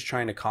might be just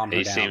trying to calm her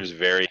He down. seems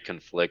very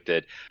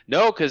conflicted.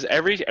 No, because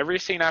every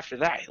scene after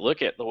that,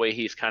 look at the way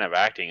he's kind of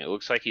acting. It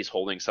looks like he's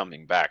holding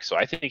something back. So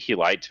I think he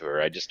lied to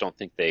her. I just don't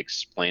think they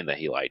explained that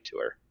he lied to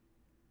her.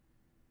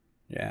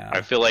 I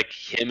Yeah. feel like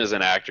him as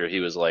an actor, he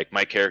was like,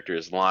 my character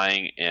is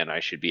lying and I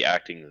should be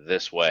acting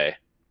this way.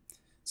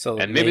 So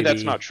And maybe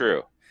that's not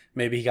true.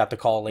 maybe he got the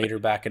call later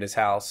back at his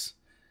house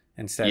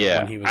instead of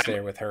when Yeah, he was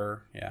there with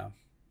her. Yeah.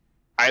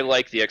 I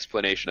like the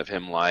explanation of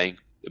him lying.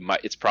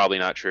 It's probably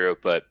not true,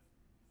 but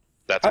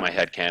that's I, my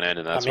headcanon,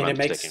 and I that's what mean,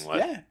 I'm sticking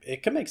with.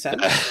 it can make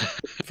sense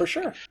for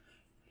sure.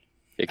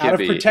 It Out could of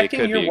be. It protecting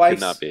could your be. It could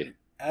not wife's be.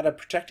 out of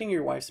protecting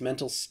your wife's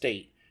mental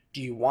state,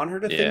 do you want her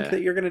to think Yeah.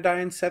 that you're going to die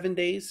in 7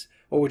 days,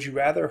 or would you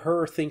rather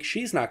her think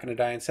she's not going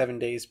to die in 7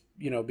 days?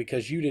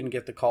 Because you didn't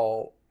get the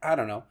call. I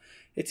don't know.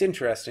 It's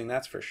interesting,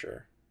 that's for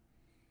sure.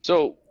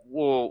 So,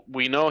 well,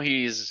 we know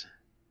he's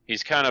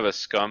kind of a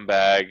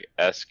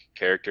scumbag-esque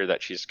character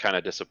that she's kind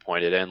of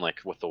disappointed in, like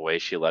with the way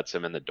she lets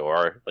him in the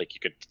door. Like you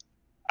could,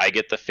 I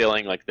get the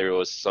feeling like there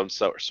was some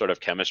sort of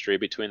chemistry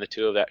between the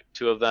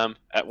two of them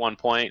at one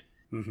point,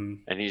 Hmm.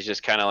 and he's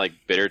just kind of like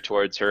bitter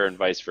towards her and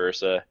vice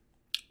versa.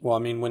 Well, I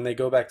mean, when they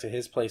go back to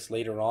his place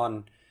later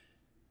on,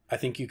 I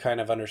think you kind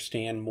of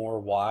understand more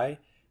why.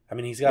 I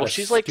mean, he's got Well, a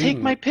she's like,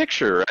 "Take my student.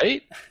 picture,"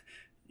 right?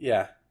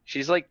 Yeah,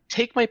 She's like,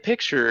 "Take my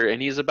picture,"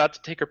 and he's about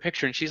to take her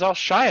picture, and she's all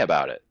shy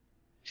about it.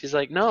 She's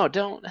like, "No,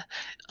 don't.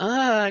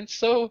 I'm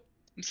so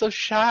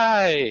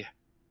shy."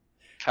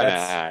 Kind of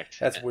that's act.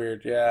 that's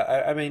weird.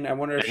 Yeah, I mean,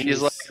 And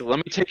he's like, "Let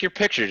me take your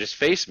picture. Just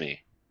face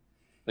me."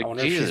 I Like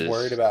wonder if she's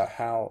worried Jesus. about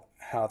how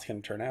it's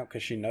going to turn out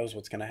because she knows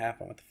what's going to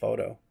happen with the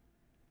photo.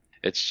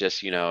 It's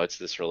just, it's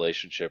this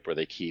relationship where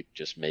they keep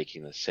just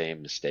making the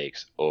same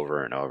mistakes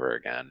over and over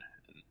again.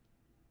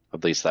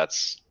 At least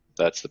that's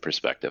the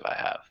perspective I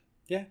have.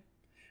 Yeah,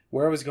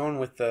 where I was going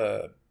with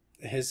the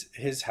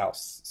his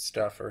house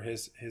stuff or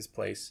his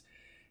place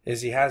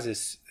is he has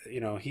his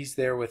he's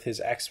there with his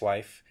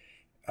ex-wife,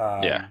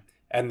 Yeah.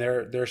 and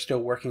they're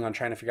still working on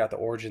trying to figure out the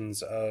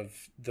origins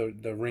of the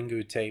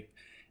Ringu tape,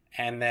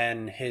 and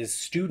then his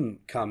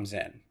student comes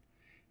in,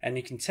 and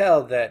you can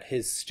tell that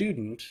his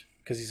student,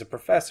 because he's a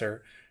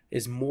professor,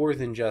 is more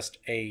than just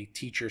a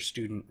teacher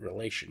student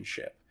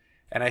relationship,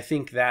 and I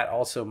think that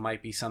also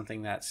might be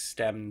something that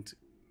stemmed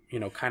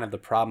kind of the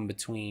problem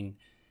between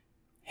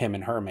him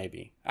and her.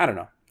 Maybe I don't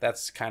know.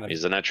 That's kind of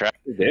He's an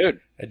attractive dude.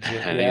 And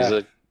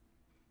yeah,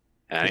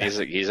 yeah.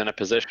 he's in a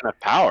position of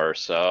power,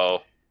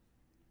 so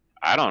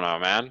I don't know,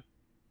 man.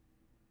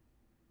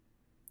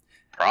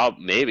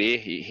 Maybe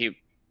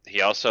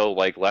he also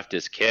like left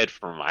his kid,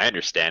 from my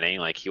understanding,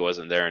 like he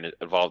wasn't there and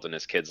involved in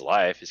his kid's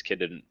life. His kid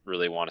didn't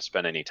really want to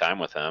spend any time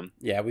with him.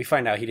 Yeah, we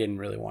find out he didn't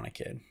really want a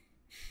kid.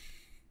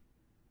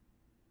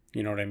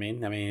 You know what I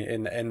mean? I mean,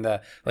 in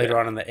the Yeah. later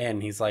on in the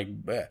end, he's like,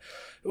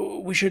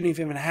 "We shouldn't have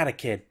even had a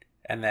kid."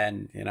 And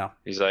then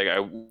He's like,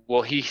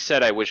 well, he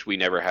said, I wish we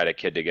never had a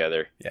kid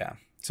together. yeah.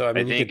 So I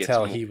I mean, you think could it's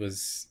tell he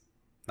was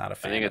not a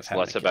I fan think of it's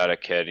having a less kid, about a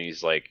kid, and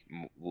he's like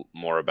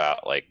more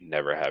about like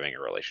never having a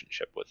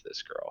relationship with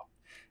this girl.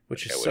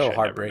 which Like is I wish so I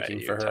never met heartbreaking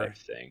you for her. type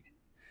thing.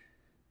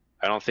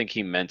 I don't think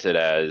he meant it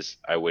as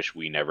I wish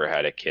we never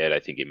had a kid. I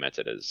think he meant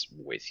it as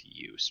with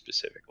you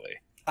specifically.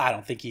 I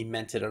don't think he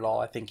meant it at all.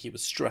 I think he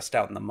was stressed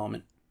out in the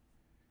moment.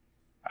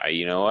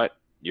 You know what?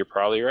 You're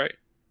probably right.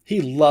 He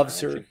I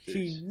loves don't her. think He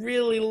there's.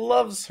 really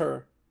loves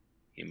her.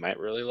 He might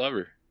really love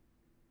her,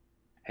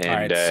 All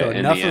and right, so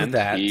in the enough of end,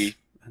 that. he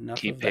Enough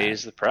he of that.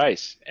 pays the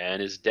price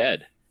and is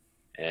dead.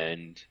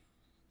 And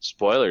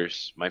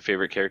spoilers, my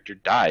favorite character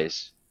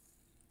dies.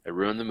 I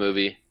ruined the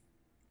movie.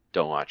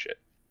 Don't watch it.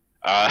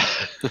 Uh,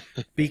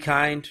 Be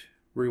kind.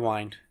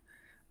 Rewind.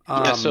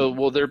 yeah. So, Um,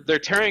 well, they're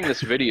tearing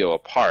this video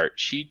apart.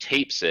 She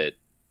tapes it.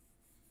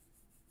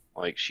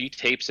 Like she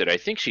tapes it. I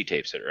think she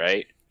tapes it,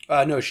 right?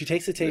 no, she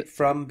takes the tape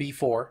from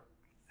before.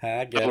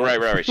 I get Oh, it.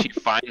 right. She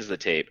finds the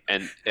tape,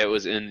 and it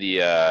was in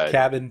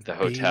Cabin the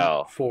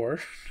hotel.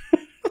 B4.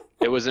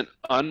 It was an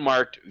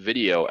unmarked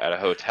video at a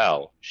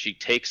hotel. She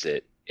takes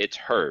it. It's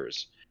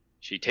hers.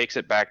 She takes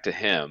it back to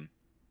him,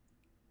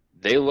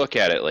 they look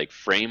at it like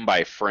frame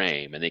by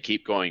frame, and they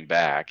keep going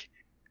back,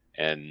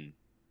 and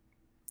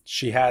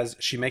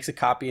She makes a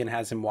copy and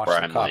has him watch where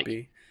the I'm like,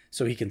 copy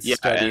so he can yeah,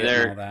 study it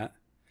and all that.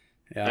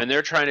 Yeah. and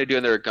they're trying to do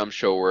their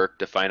gumshoe work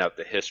to find out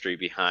the history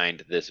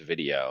behind this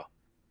video,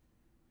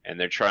 and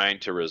they're trying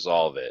to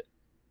resolve it.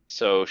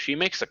 So she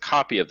makes a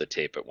copy of the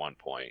tape at one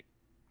point,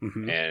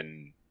 Hmm.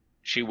 and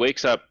she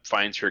wakes up,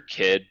 finds her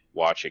kid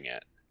watching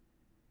it.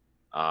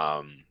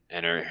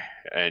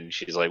 And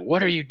she's like,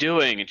 "What are you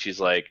doing?" And she's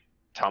like,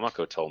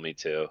 "Tamako told me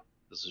to.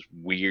 This is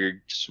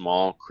weird,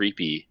 small,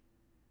 creepy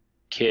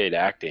kid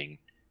acting."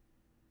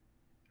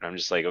 And I'm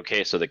just like,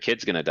 okay, so the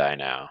kid's gonna die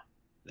now.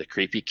 The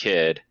creepy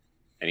kid,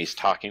 and he's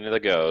talking to the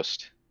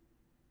ghost.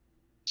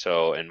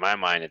 So in my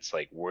mind, it's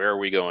like, where are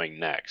we going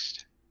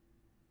next?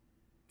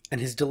 And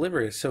his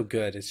delivery is so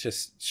good. It's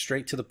just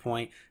straight to the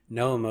point,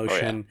 no Oh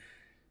yeah, emotion.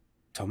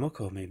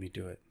 Tomoko made me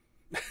do it.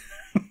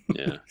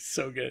 yeah,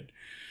 So good.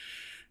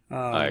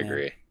 Oh I man.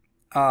 agree.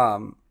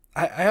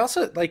 I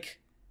also like,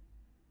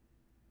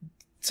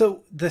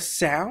 so the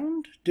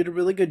sound did a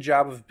really good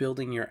job of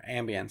building your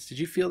ambience. Did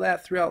you feel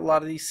that throughout a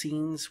lot of these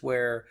scenes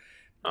where,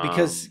 Um,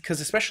 because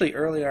especially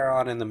earlier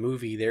on in the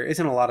movie there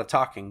isn't a lot of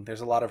talking.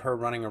 There's a lot of her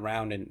running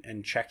around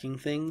and checking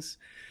things,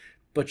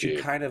 but you dude,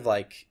 kind of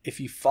like, if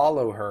you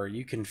follow her,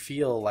 you can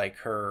feel like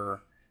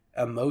her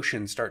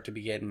emotions start to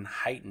be getting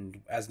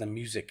heightened as the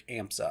music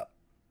amps up.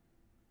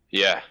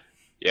 yeah,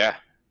 yeah.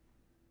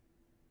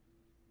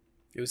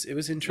 It was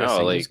No,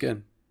 interesting. It was like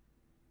good.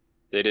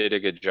 they did a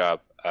good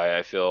job.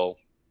 I feel,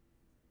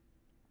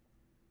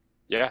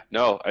 yeah,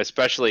 no,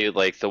 especially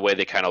like the way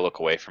they kind of look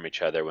away from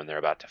each other when they're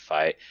about to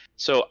fight.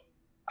 So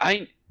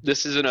I,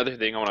 this is another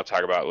thing I want to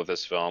talk about with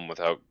this film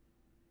without,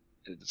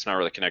 it's not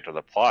really connected to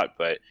the plot,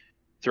 but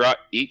throughout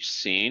each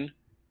scene,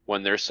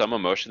 when there's some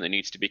emotion that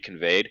needs to be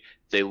conveyed,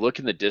 they look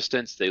in the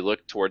distance, they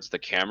look towards the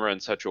camera in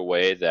such a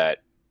way that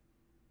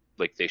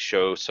like they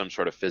show some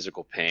sort of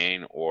physical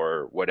pain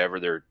or whatever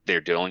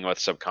they're dealing with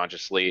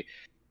subconsciously.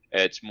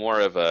 It's more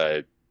of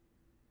a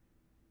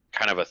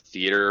kind of a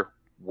theater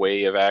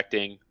way of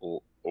acting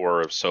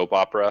or of soap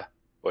opera,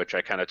 which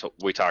I kind of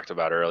we talked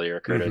about earlier,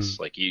 Hmm. Curtis.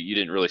 Like you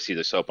didn't really see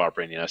the soap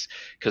opera in us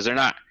because they're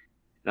not.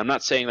 And I'm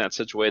not saying that in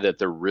such a way that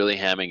they're really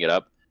hamming it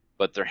up,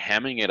 but they're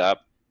hamming it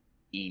up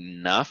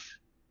enough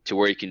to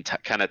where you can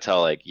kind of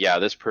tell, like, yeah,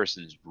 this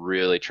person's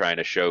really trying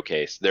to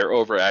showcase. They're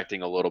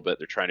overacting a little bit.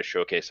 They're trying to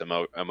showcase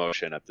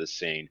emotion at this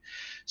scene.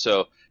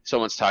 So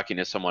someone's talking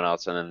to someone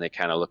else, and then they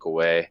kind of look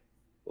away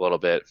a little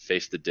bit,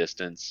 face the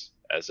distance,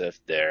 as if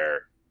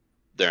they're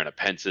in a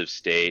pensive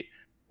state,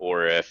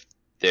 or if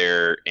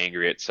they're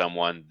angry at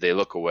someone, they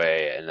look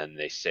away and then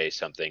they say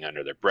something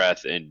under their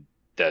breath, and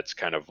that's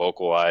kind of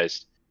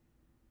vocalized,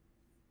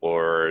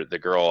 or the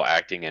girl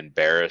acting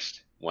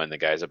embarrassed when the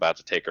guy's about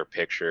to take her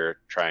picture,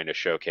 trying to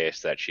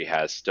showcase that she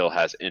has still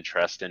has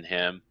interest in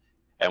him.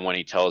 And when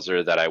he tells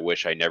her that I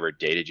wish I never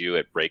dated you,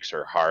 it breaks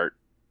her heart,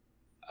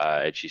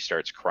 and she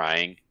starts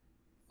crying.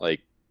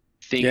 Like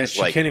Yeah, things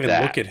she like can't even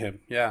look that. at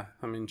him. Yeah,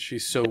 I mean,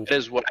 she's so That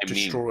is what I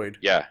mean. destroyed.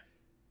 Yeah,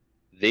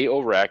 they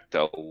overact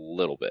a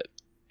little bit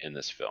in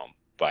this film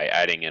by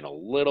adding in a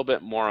little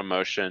bit more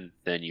emotion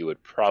than you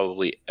would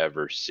probably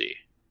ever see,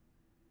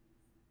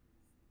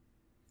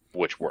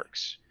 which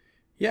works.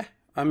 Yeah,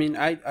 I mean,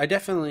 I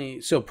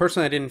definitely, so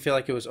personally, I didn't feel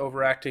like it was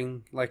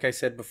overacting. Like I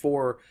said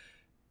before,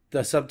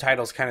 the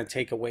subtitles kind of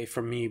take away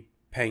from me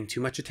paying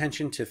too much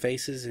attention to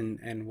faces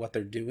and what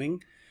they're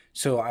doing.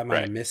 So I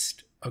might have Right.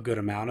 missed a good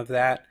amount of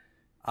that.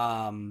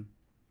 Um,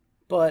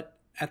 but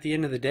at the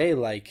end of the day,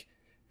 like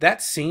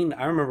that scene,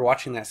 I remember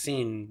watching that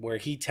scene where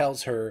he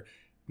tells her,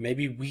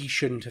 maybe we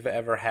shouldn't have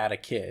ever had a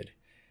kid.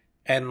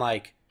 And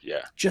like,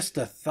 Yeah. just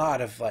the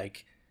thought of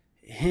like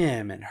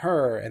him and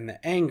her and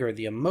the anger,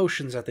 the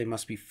emotions that they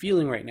must be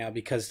feeling right now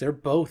because they're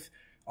both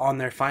on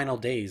their final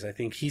days. I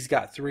think he's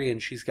got 3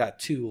 and she's got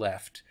 2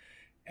 left.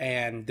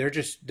 And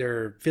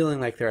they're feeling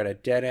like they're at a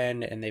dead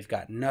end and they've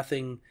got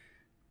nothing,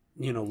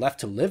 left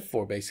to live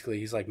for basically.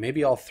 He's like,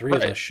 maybe all 3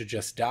 of us Right. should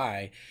just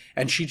die.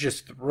 And she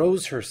just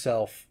throws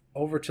herself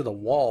over to the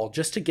wall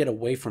just to get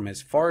away from him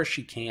as far as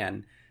she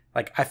can.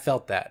 Like I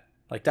felt that.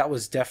 Like that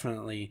was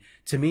definitely,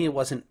 to me it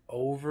wasn't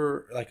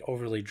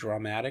overly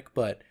dramatic,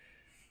 but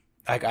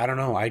like I don't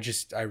know,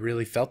 I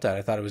really felt that.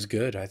 I thought it was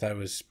good. I thought it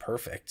was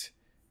perfect.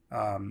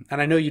 And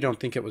I know you don't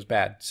think it was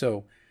bad,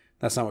 so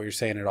that's not what you're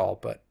saying at all.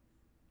 But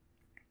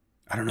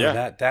I don't know,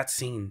 Yeah. that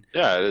scene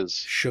Yeah, it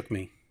is. shook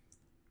me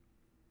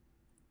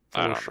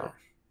I for don't know. sure.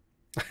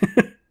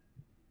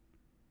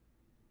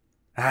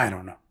 I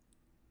don't know.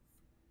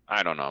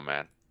 I don't know,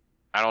 man.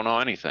 I don't know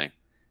anything.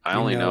 I You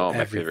only know know what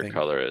my favorite everything.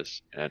 color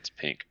is, and it's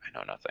pink. I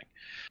know nothing.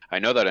 I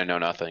know that I know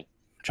nothing.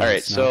 All Jon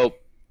right, Snow. so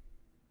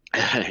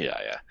yeah,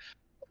 yeah.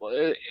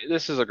 Well,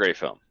 this is a great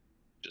film.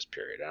 Just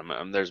period.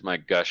 There's my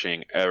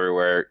gushing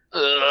everywhere.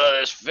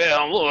 This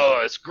film,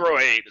 oh, it's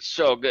great. It's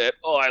so good.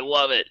 Oh, I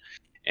love it.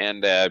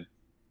 And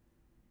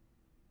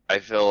I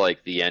feel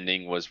like the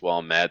ending was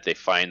well met. They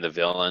find the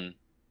villain,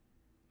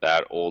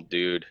 that old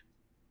dude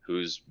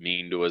who's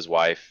mean to his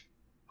wife,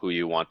 who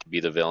you want to be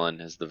the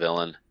villain is the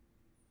villain.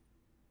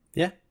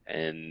 Yeah.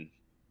 and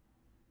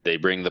they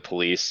bring the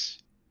police.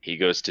 He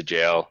goes to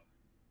jail.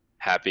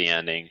 Happy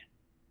ending,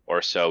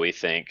 or so we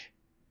think.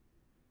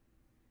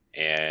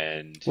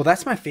 And Well,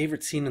 that's my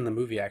favorite scene in the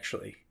movie,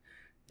 actually.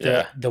 The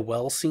yeah, the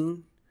well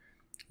scene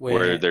where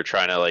where they're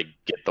trying to like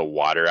get the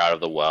water out of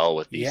the well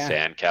with these yeah,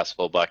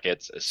 sandcastle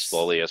buckets as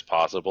slowly as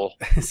possible,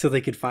 so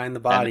they could find the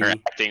and they're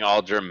body. acting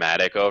all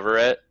dramatic over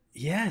it.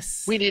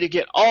 Yes. We need to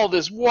get all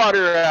this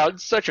water out in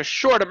such a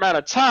short amount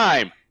of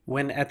time.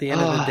 When at the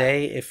end of the Ah,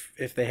 day,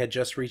 if they had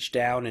just reached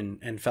down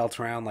and felt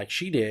around like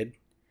she did,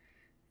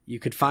 you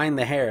could find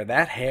the hair.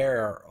 That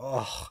hair,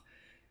 oh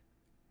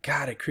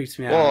God, it creeps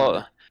me out.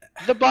 well,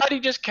 the body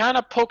just kind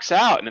of pokes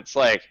out, and it's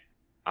like,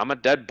 I'm a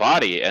dead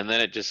body, and then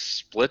it just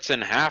splits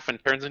in half and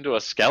turns into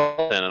a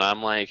skeleton, and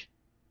I'm like,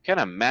 what kind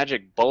of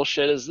magic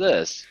bullshit is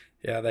this?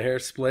 Yeah, the hair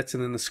splits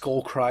and then the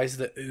skull cries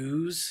the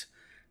ooze.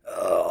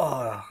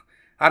 Oh,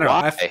 I don't know.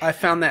 Why? I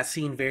found that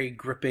scene very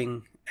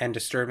gripping and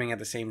disturbing at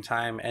the same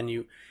time, and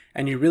you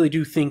really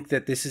do think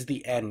that this is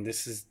the end.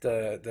 This is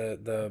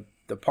the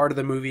part of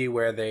the movie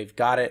where they've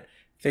got it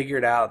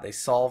figured out, they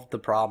solved the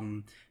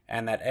problem,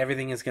 and that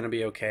everything is going to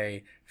be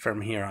okay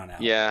from here on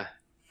out. Yeah,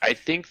 I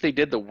think they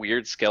did the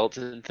weird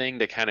skeleton thing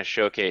to kind of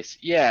showcase,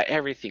 yeah,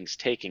 everything's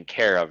taken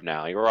care of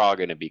now. You're all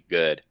going to be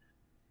good.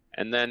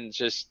 And then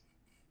just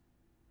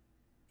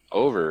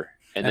over.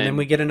 And And then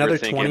we then get we're another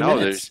thinking, 20 oh,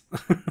 minutes.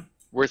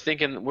 we're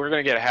thinking we're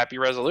going to get a happy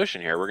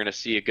resolution here. We're going to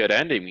see a good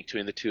ending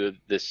between the two of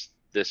this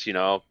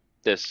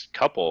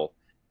couple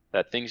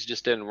that things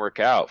just didn't work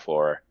out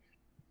for.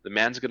 The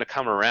man's going to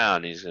come around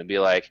and he's going to be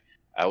like,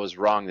 I was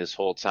wrong this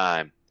whole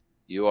time.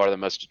 You are the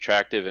most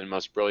attractive and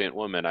most brilliant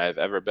woman I have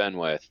ever been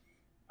with.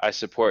 I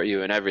support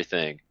you in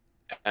everything,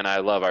 and I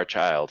love our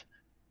child.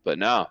 But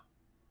no,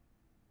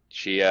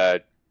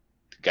 the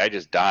guy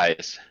just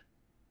dies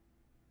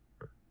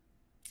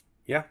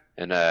Yeah.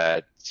 in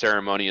a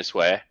ceremonious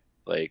way.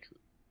 Like,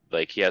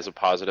 like he has a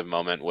positive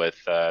moment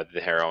with the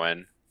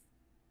heroine,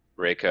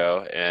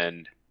 Reiko,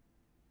 and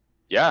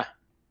yeah,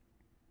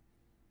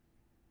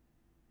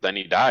 then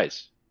he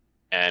dies,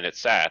 and it's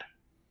sad.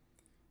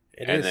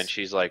 It And then is.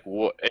 she's like,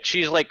 "What?" And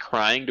she's like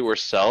crying to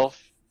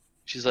herself.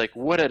 She's like,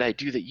 "What did I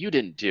do that you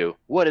didn't do?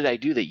 What did I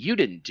do that you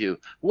didn't do?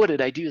 What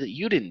did I do that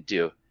you didn't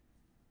do?"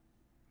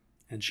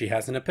 And she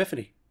has an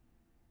epiphany.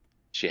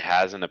 She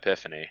has an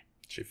epiphany,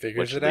 She figures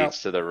which it out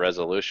leads to the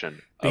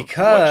resolution of what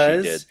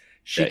she did because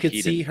she that could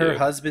he see didn't her do.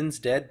 husband's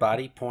dead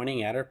body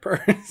pointing at her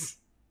purse.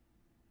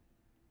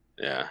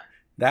 Yeah.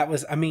 That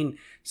was, I mean,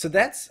 so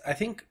that's, I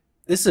think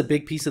this is a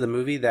big piece of the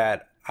movie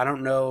that I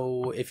don't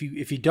know if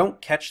you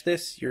don't catch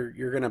this,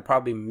 you're gonna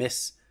probably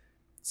miss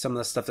some of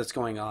the stuff that's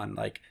going on.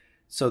 Like,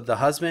 so the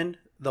husband,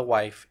 the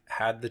wife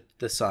had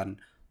the son.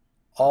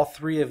 All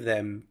three of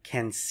them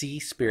can see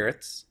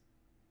spirits,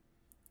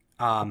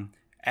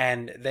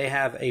 and they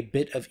have a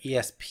bit of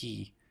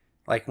ESP.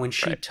 Like when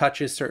she Right.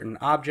 touches certain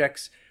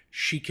objects,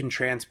 she can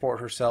transport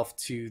herself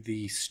to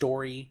the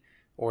story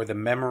or the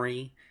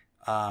memory.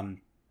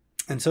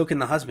 And so can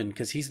the husband,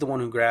 because he's the one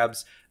who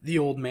grabs the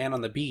old man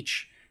on the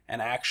beach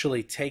and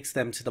actually takes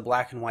them to the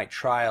black and white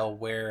trial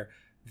where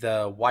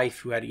the wife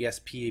who had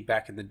ESP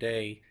back in the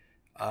day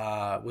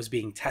was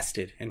being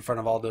tested in front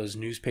of all those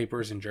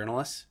newspapers and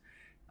journalists.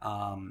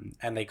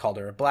 And they called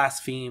her a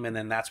blaspheme. And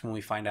then that's when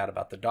we find out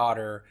about the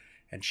daughter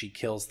and she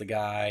kills the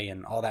guy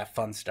and all that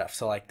fun stuff.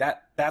 So like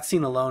that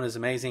scene alone is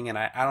amazing. And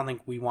I don't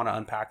think we want to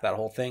unpack that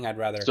whole thing. I'd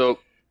rather So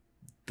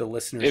the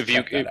listeners if you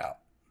check that out.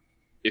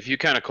 if you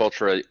kind of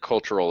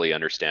culturally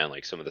understand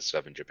like some of the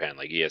stuff in Japan,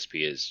 like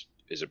ESP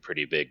is a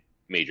pretty big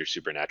major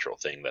supernatural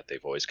thing that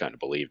they've always kind of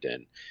believed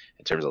in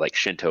terms of like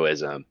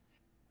Shintoism.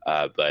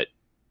 But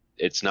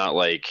it's not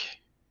like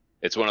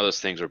it's one of those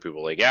things where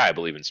people are like, yeah, I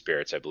believe in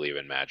spirits, I believe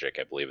in magic,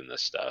 I believe in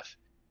this stuff.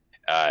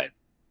 Uh,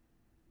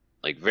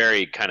 like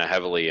very kind of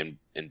heavily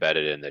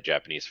embedded in the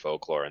Japanese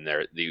folklore, and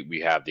we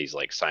have these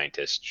like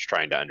scientists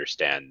trying to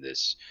understand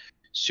this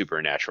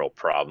supernatural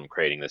problem,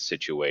 creating the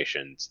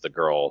situations. The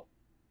girl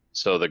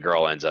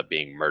ends up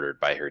being murdered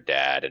by her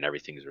dad, and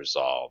everything's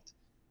resolved,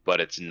 but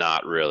it's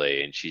not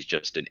really, and she's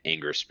just an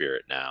anger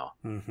spirit now.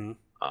 Mm-hmm.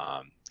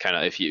 Kind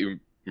of if you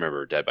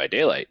remember Dead by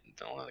Daylight,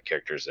 one of the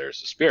characters there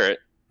is a spirit,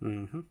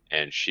 Mm-hmm.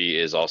 and she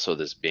is also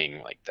this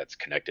being like that's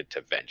connected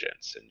to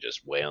vengeance and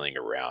just wailing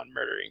around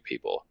murdering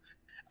people.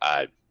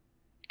 Uh,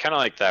 Kind of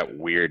like that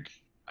weird.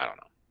 I don't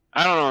know.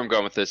 I don't know where I'm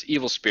going with this.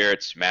 Evil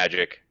spirits,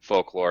 magic,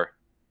 folklore.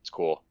 It's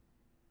cool.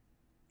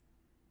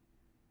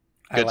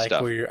 Good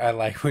stuff. I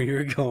like where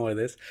you're going with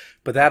this,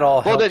 but that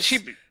all Well, that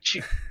helps.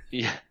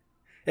 yeah,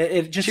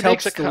 It just she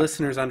makes helps the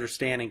listeners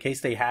understand in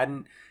case they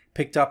hadn't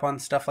picked up on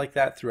stuff like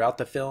that throughout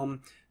the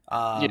film.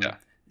 yeah.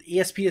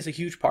 ESP is a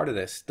huge part of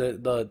this.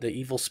 The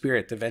evil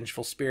spirit, the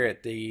vengeful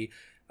spirit, The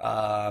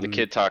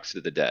kid talks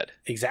to the dead.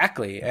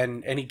 exactly,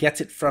 and he gets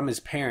it from his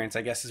parents.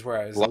 I guess is where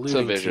I was Lots of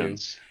alluding to.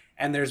 visions.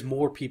 And there's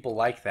more people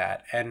like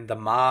that. And the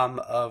mom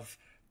of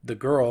the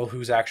girl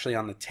who's actually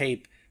on the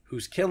tape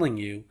who's killing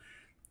you,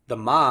 the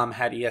mom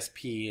had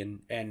ESP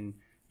and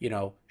you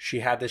know she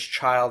had this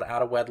child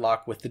out of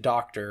wedlock with the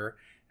doctor,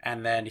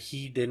 and then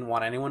he didn't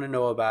want anyone to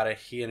know about it.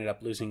 He ended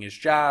up losing his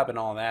job and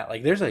all that.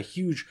 Like there's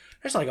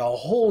like a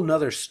whole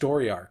nother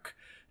story arc.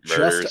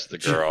 Murders the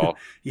girl.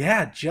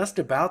 Yeah, just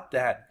about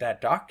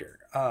that doctor.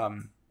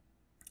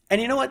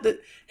 And you know what? They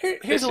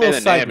Here's a say little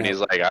the side name, and note. he's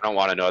like, I don't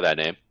want to know that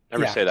name.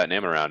 Never Yeah, say that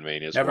name around me.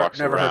 And he just never walks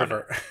never heard of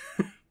around.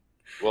 her.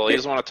 Well, he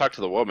doesn't want to talk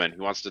to the woman. He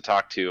wants to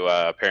talk to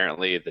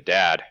apparently the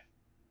dad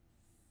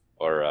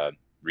or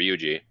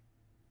Ryuji.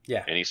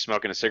 Yeah, And he's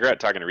smoking a cigarette,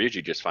 talking to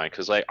Ryuji just fine.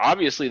 Because like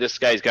obviously this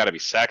guy's got to be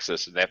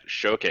sexist, and they have to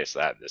showcase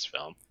that in this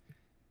film.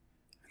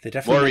 they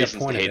definitely More made a reasons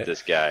to point of hate it.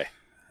 this guy.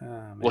 Oh,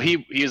 man. Well,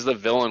 he's the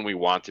villain we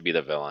want to be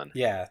the villain.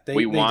 Yeah, We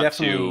they want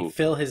definitely to.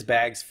 fill his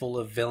bags full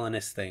of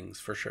villainous things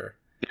for sure.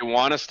 They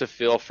want us to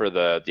feel for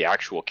the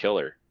actual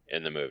killer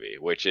in the movie,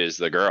 which is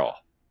the girl.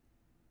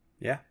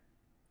 Yeah,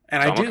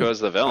 and I Tomoko do. is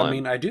the I villain.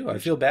 mean, I do. I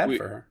feel bad We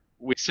for her.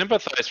 we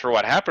sympathize for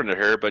what happened to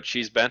her, but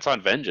she's bent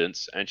on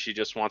vengeance, and she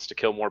just wants to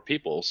kill more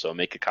people. So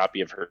make a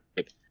copy of her,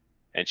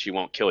 and she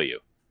won't kill you.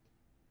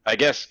 I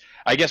guess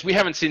we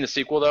haven't seen the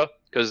sequel though,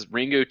 because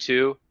Ringu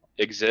 2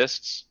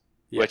 exists,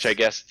 which I Yes.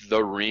 guess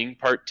The Ring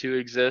Part 2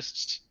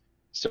 exists.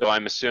 So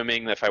I'm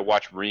assuming that if I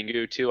watch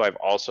Ringu 2, I've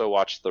also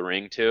watched The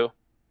Ring 2.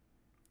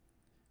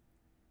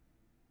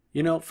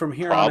 You know, from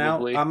here on out,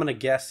 Probably. I'm gonna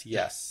guess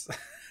yes.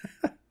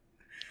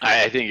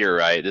 I think you're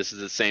right. This is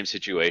the same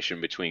situation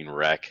between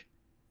Wreck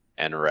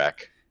and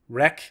Wreck.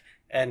 Wreck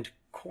and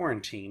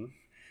Quarantine,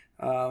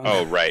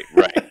 Oh, right.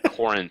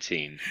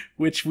 Quarantine.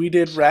 which we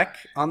did Wreck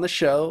on the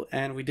show,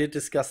 and we did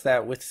discuss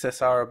that with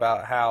Cesar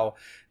about how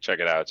Check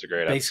it out. It's a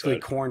great basically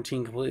episode.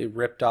 Quarantine completely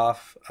ripped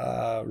off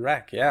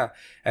Wreck. Yeah,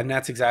 and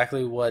that's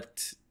exactly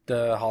what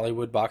the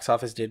Hollywood box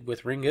office did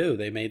with Ringu.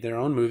 They made their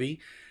own movie,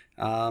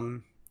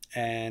 and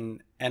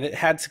it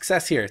had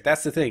success here.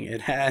 That's the thing.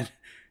 It had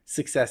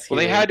success Well,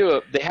 here.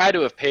 they had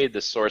to have paid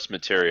the source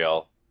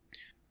material,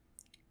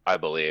 I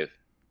believe,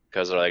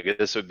 because they're like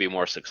this would be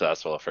more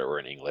successful if it were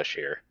in English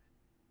here.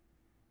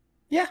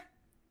 Yeah,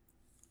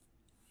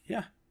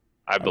 yeah.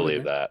 I would believe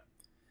agree. that.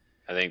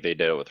 I think they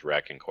did it with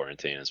Wreck and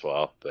Quarantine as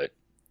well, but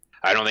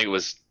I don't think it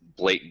was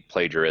blatant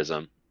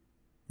plagiarism.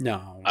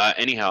 No.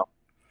 Anyhow,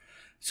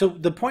 So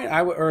the point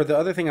or the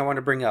other thing I want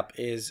to bring up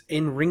is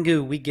in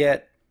Ringu we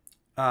get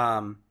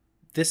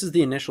this is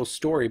the initial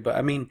story, but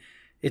I mean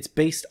it's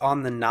based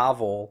on the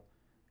novel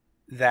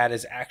that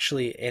is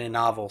actually in a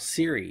novel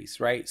series,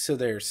 right? So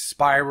there's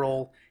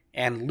Spiral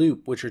and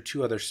Loop, which are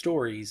two other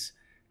stories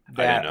I didn't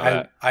that know I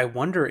that. I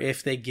wonder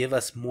if they give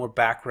us more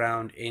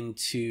background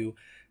into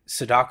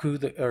Sadako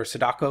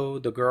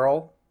the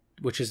girl,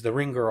 which is the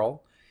ring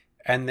girl,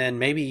 and then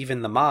maybe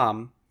even the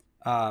mom.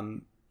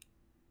 Um,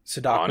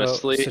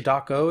 Honestly,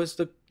 Sadako is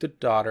the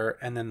daughter,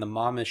 and then the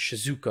mom is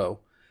Shizuko,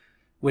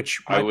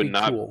 which I might would be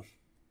not cool.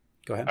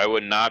 Go ahead. I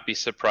would not be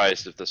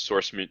surprised if the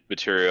source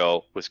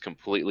material was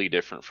completely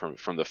different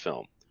from the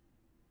film.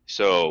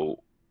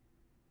 So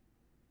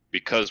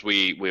because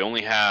we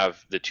only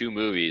have the two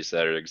movies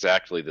that are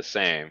exactly the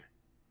same,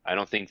 I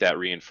don't think that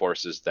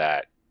reinforces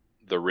that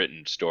the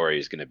written story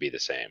is going to be the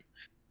same.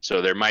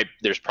 So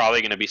there's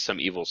probably going to be some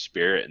evil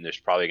spirit and there's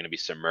probably going to be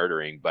some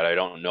murdering, but I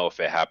don't know if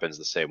it happens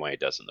the same way it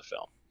does in the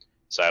film.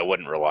 So I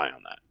wouldn't rely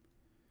on that.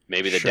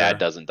 Maybe the dad Sure.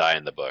 doesn't die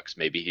in the books.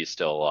 Maybe he's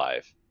still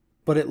alive.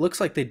 But it looks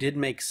like they did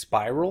make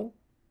Spiral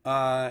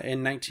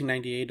in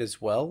 1998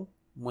 as well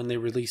when they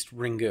released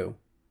Ringu.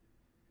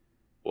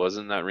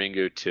 Wasn't that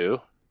Ringu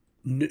too?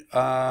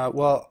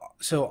 Well,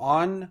 so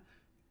on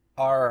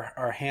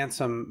our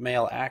handsome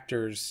male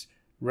actor's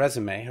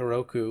resume,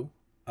 Hiroku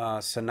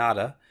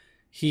Sanada,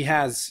 he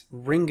has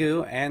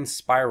Ringu and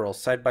Spiral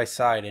side by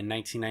side in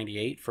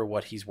 1998 for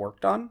what he's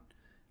worked on.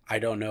 I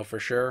don't know for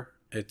sure.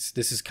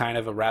 This is kind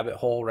of a rabbit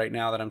hole right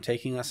now that I'm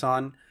taking us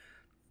on,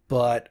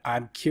 but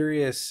I'm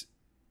curious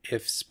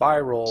if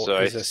Spiral So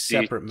is a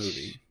separate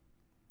movie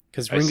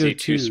because I see Ringu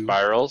two 2.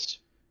 spirals.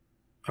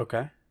 Okay.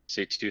 I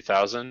see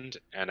 2000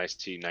 and I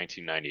see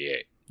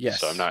 1998. Yes.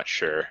 So I'm not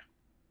sure.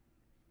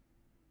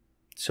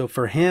 So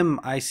for him,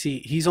 I see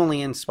he's only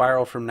in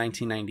Spiral from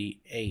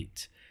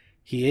 1998.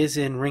 He is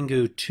in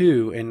Ringu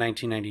 2 in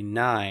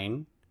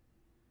 1999.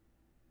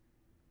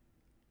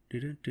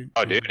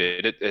 Oh, dude,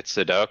 it's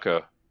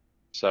Sadako.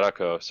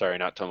 Sadako. Sorry,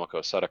 not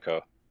Tomoko.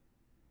 Sadako.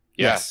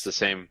 Yeah, Yes. it's the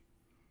same.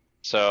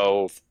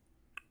 So,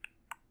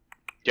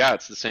 yeah,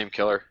 it's the same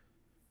killer.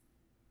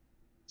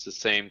 It's the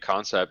same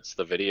concept. It's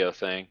the video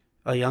thing.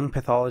 A young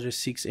pathologist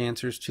seeks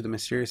answers to the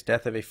mysterious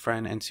death of a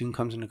friend and soon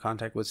comes into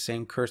contact with the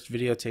same cursed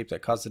videotape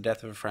that caused the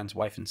death of a friend's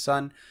wife and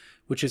son,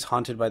 which is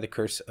haunted by the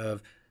curse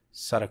of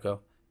Sadako,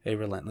 a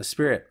relentless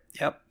spirit.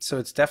 Yep, so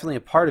it's definitely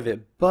a part of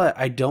it, but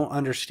I don't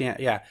understand.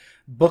 Yeah,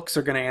 books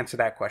are going to answer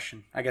that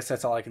question. I guess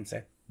that's all I can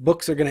say.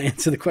 Books are going to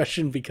answer the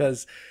question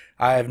because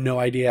I have no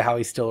idea how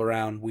he's still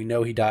around. We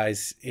know he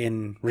dies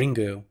in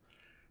Ringu,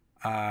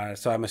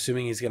 so I'm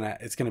assuming it's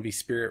gonna be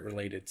spirit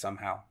related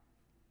somehow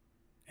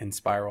in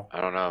Spiral.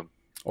 I don't know.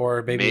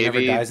 Or maybe he never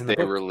Maybe dies in the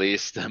they book.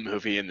 released the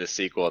movie and the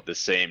sequel at the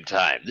same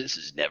time. This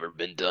has never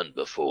been done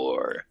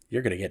before.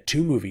 You're gonna get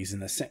two movies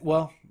in the same.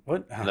 Well,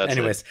 What? That's it.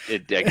 Anyways, I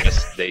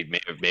guess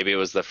maybe it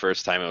was the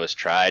first time it was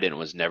tried and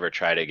was never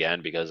tried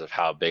again because of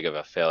how big of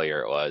a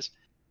failure it was.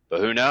 But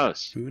who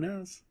knows? who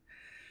knows?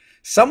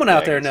 Someone Yeah,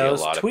 out I there can see a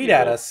knows. lot of Tweet at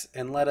people. us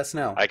and let us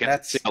know. I can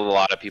see That's a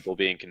lot of people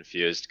being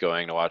confused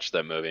going to watch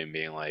that movie and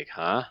being like,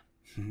 "Huh?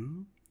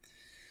 hmm?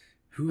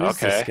 Who is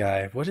this Okay,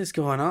 guy? What is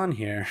going on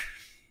here?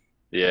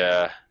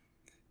 yeah."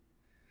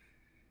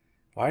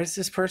 Why is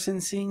this person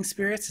seeing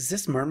spirits? Is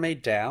this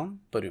Mermaid Down?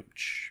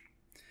 Badoomch.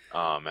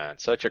 Oh man,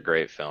 such a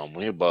great film.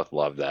 We both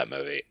love that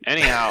movie.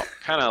 Anyhow,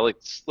 kind of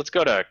let's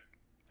go to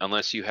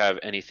unless you have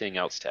anything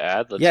else to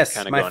add. Let's Yes,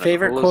 kind of my go into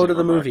favorite quote closing of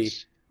the movie.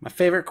 remarks. My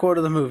favorite quote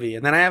of the movie.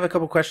 And then I have a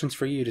couple questions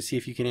for you to see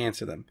if you can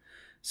answer them.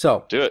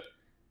 So, Do it.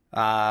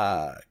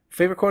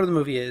 favorite quote of the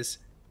movie is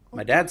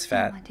my dad's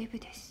fat, お父さんはデブ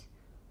です。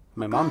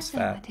 my お母 mom's さ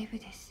んは fat, デブ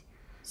です。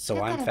 so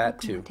だか I'm ら fat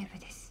僕も too. デブ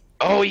です。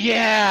 Oh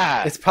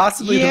yeah, It's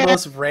possibly the yeah.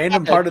 most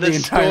random part of the The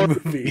entire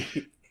story-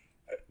 movie.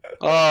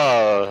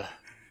 Oh,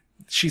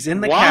 She's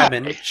in the Why?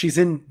 cabin. She's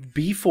in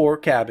B4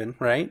 cabin,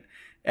 right?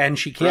 And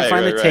she can't Right,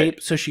 find right, the right.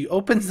 tape, so she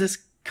opens this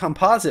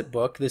composite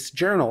book, this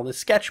journal, this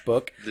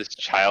sketchbook, this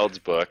child's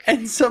book.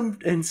 and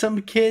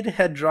some kid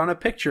had drawn a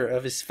picture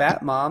of his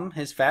fat mom,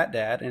 his fat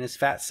dad, and his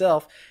fat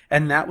self,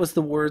 and that was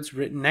the words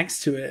written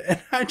next to it.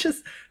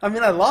 And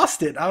I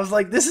lost it. I was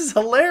like, this is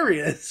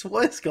hilarious.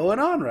 What's going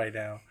on right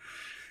now?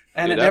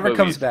 And Dude, it that never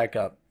comes movie's- back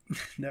up.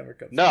 Never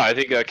comes. No, I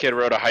think a kid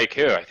wrote a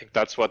haiku. I think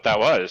that's what that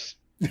was.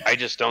 I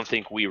just don't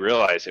think we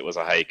realized it was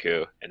a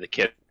haiku, and the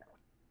kid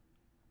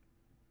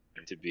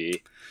to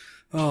be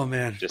Oh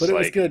man, just but it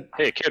was like, good.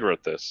 hey, a kid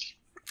wrote this.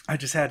 I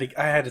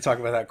had to talk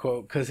about that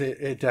quote because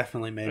it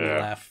definitely made me Yeah.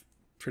 laugh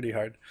pretty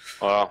hard.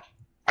 Well,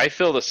 I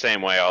feel the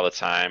same way all the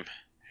time.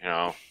 You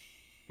know,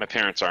 my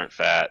parents aren't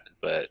fat,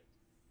 but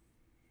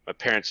my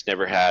parents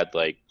never had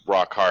like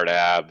rock hard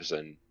abs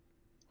and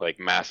like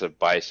massive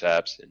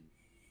biceps, and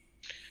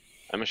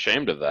I'm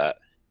ashamed of that.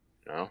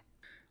 You know,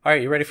 All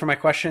right, you ready for my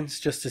questions?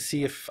 Just to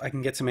see if I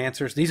can get some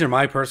answers. These are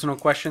my personal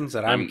questions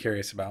that I'm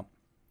curious about.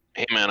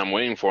 hey man, I'm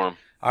waiting for him.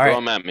 All Throw right,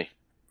 him at me.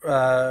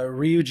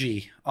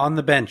 Ryuji on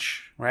the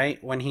bench,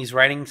 right? When he's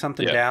writing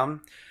something Yeah.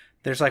 down,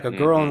 there's like a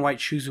girl in Mhm. white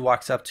shoes who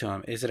walks up to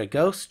him. Is it a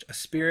ghost, a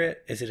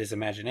spirit? Is it his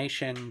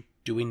imagination?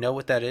 Do we know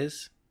what that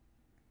is?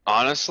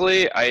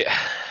 Honestly, I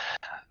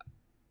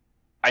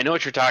know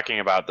what you're talking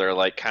about. They're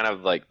like kind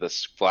of like the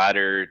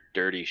splattered,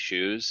 dirty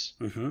shoes.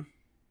 Mm-hmm.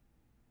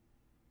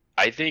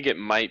 I think it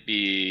might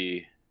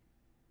be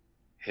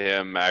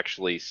him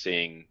actually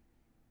seeing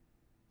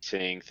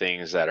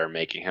things that are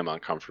making him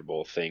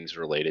uncomfortable, things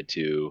related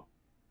to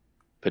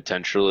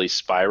potentially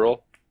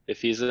Spiral.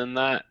 If he's in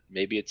that,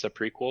 maybe it's a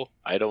prequel.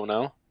 I don't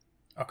know.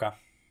 Okay.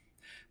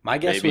 My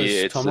guess Maybe was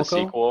it's the Tomoko,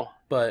 sequel.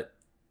 but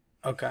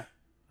okay.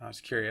 I was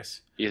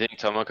curious. You think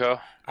Tomoko?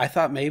 I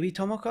thought maybe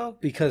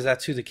Tomoko because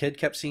that's who the kid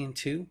kept seeing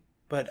too,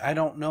 but I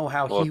don't know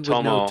how Well, he would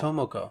know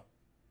Tomoko.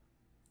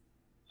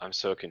 I'm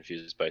so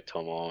confused by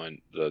Tomo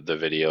and the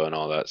video and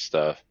all that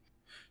stuff.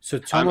 So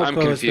I'm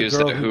Tomoko is the confused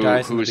girl at who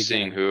dies in the who's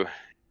seeing beginning. who.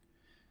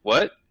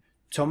 What?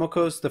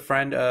 Tomoko's the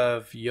friend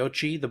of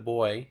Yoshi, the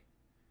boy,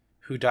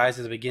 who dies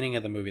at the beginning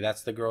of the movie.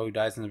 That's the girl who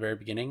dies in the very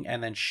beginning,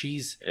 and then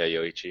Yeah,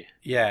 Yoichi.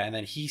 and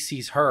then he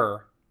sees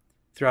her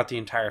throughout the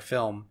entire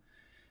film.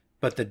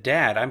 But the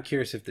dad, I'm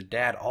curious if the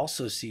dad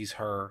also sees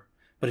her.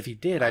 But if he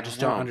did, I just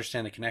don't know.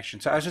 understand the connection.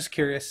 So I was just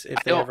curious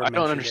if they I ever don't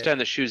mentioned understand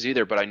the shoes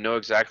either, but I know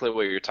exactly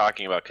what you're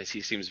talking about because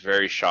he seems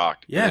very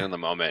shocked Yeah. in the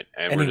moment,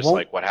 and And we're he just won't-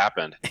 like, "What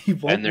happened?" it. He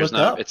won't And there's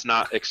look not, up. it's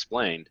not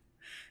explained.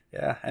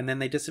 Yeah, and then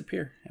they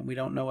disappear, and we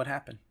don't know what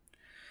happened.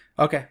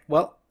 Okay,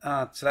 well,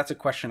 so that's a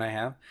question I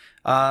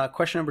have.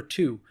 Question number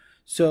 2.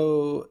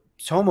 So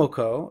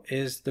Tomoko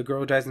is the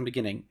girl who dies in the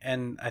beginning,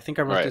 and I think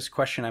I wrote Right. this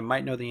question. I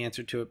might know the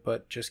answer to it,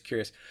 but just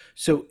curious.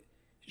 So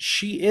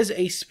she is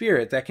a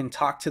spirit that can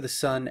talk to the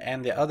sun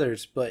and the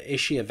others, but is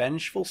she a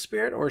vengeful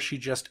spirit, or is she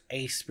just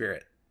a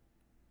spirit?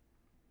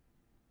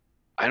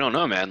 I don't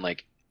know, man.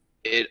 Like,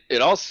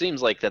 it all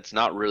seems like that's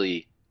not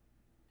really.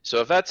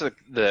 So if that's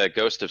the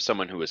ghost of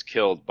someone who was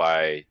killed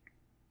by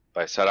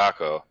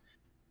Sadako,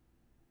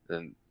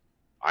 then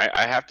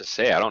I have to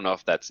say I don't know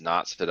if that's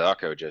not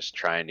Sadako just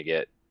trying to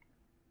get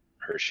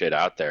her shit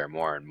out there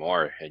more and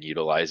more and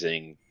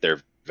utilizing their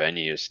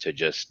venues to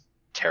just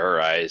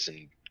terrorize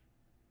and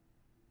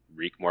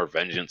wreak more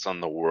vengeance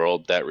on the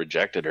world that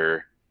rejected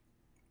her.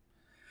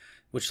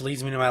 Which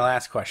leads me to my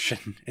last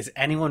question. Is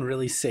anyone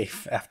really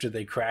safe after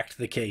they cracked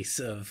the case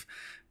of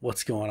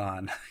what's going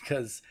on?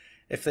 Because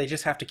if they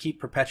just have to keep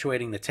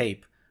perpetuating the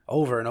tape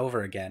over and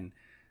over again,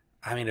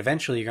 I mean,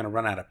 eventually you're going to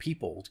run out of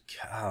people.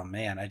 Oh,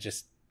 man, I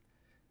guess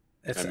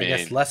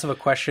less of a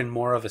question,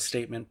 more of a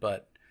statement,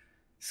 but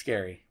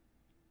scary.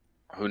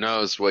 Who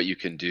knows what you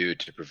can do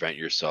to prevent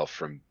yourself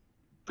from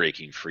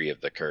breaking free of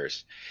the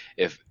curse?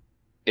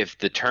 If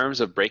the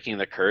terms of breaking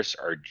the curse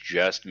are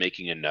just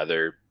making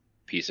another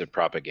piece of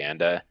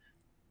propaganda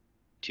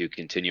to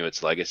continue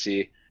its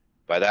legacy,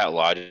 by that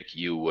logic,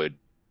 you would,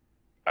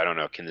 I don't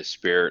know, can the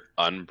spirit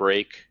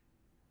unbreak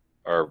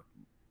or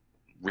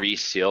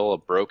reseal a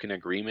broken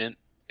agreement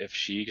if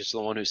she's the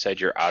one who said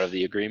you're out of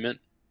the agreement?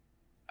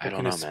 I Or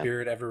don't can a know, man.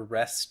 spirit ever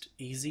rest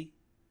easy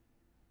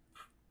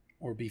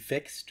or be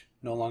fixed?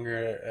 No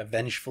longer a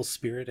vengeful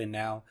spirit, and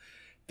now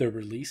they're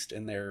released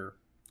and they're,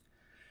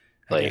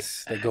 I Like,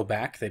 guess, they go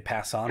back, they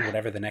pass on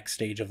whatever the next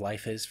stage of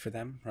life is for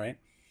them, right?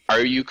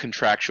 are you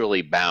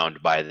contractually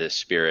bound by this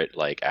spirit?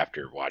 Like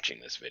after watching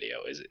this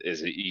video, is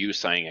it you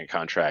signing a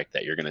contract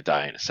that you're going to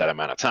die in a set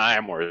amount of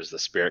time, or is the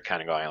spirit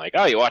kind of going like,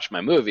 oh, you watched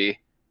my movie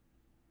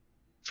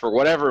for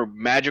whatever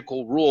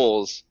magical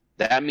rules?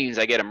 That means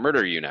I get to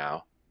murder you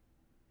now,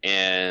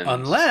 and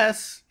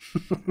Unless,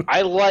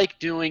 I like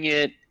doing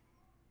it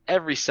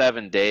every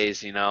 7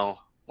 days.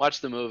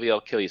 Watch the movie.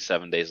 I'll kill you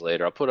 7 days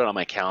later. I'll put it on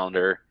my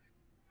calendar.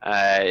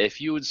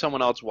 If you and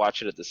someone else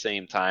watch it at the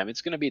same time,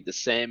 it's going to be at the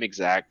same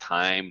exact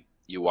time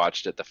you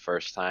watched it the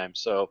first time.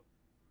 So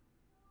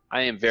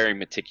I am very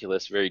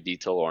meticulous, very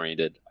detail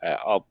oriented.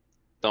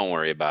 Don't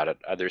worry about it.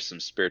 There's some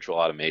spiritual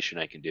automation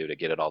I can do to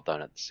get it all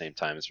done at the same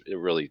time.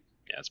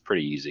 It's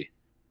pretty easy.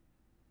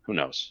 Who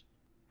knows?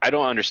 I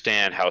don't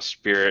understand how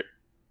spirit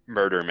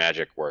murder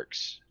magic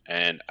works,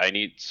 and I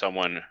need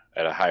someone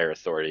at a higher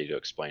authority to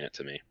explain it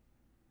to me.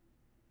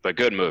 But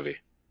good movie.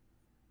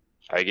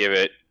 I give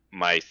it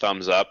my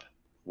thumbs up.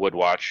 Would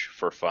watch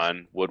for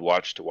fun. Would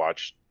watch to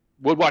watch.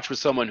 Would watch with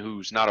someone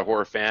who's not a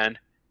horror fan,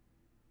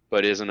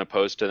 but isn't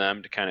opposed to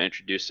them to kind of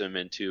introduce them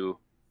into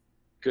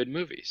good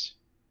movies.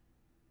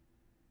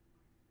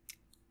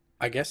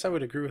 I guess I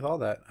would agree with all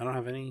that. I don't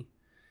have any.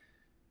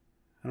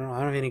 I don't know. I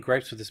don't have any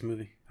gripes with this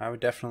movie. I would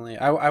definitely.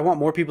 I want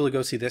more people to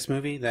go see this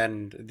movie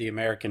than the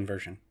American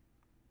version.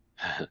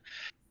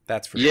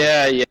 That's for sure.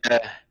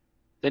 Yeah.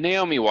 The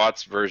Naomi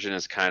Watts version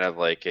is kind of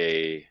like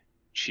a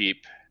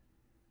cheap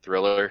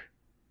thriller,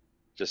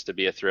 just to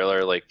be a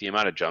thriller. Like the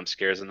amount of jump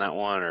scares in that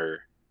one,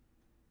 or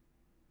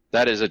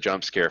that is a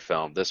jump scare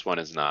film. This one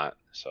is not.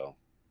 So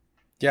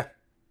Yeah.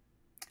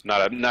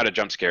 not a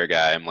jump scare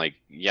guy. I'm like,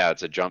 yeah,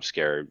 it's a jump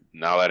scare.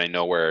 Now that I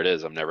know where it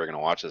is, I'm never gonna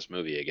watch this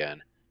movie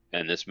again.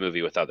 And this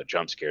movie without the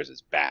jump scares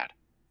is bad.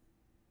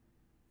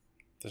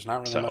 There's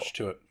not really So much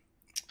to it.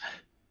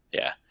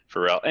 yeah,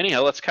 for real.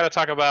 Anyhow, let's kind of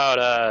talk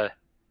about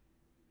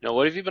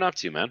what have you been up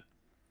to, man?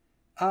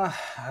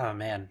 Oh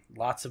man,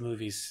 lots of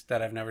movies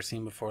that I've never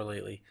seen before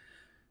lately.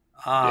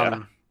 Yeah.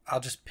 I'll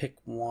just pick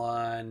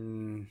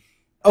one.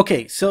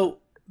 Okay, so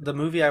the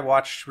movie I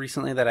watched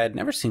recently that I had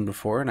never seen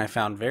before and I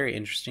found very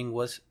interesting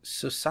was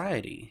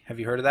Society. Have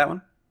you heard of that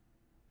one?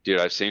 Dude,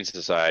 I've seen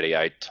Society.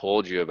 I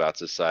told you about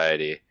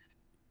Society.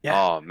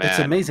 Yeah, Oh it's man,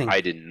 amazing.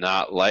 I did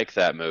not like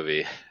that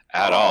movie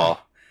at Oh,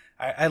 all.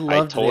 I I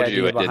loved the told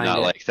you idea I did behind not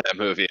it. like that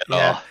movie at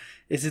Yeah, all.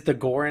 is it the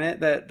gore in it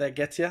that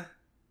gets you?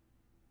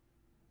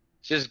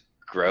 It's just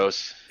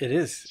gross. It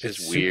is. It's It's just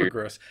super weird.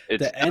 gross.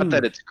 It's The not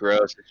that end, it's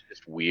gross, it's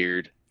just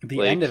weird.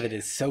 the end Like of it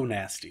is so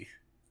nasty.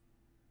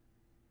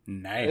 the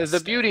Nasty.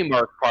 beauty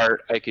mark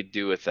part I could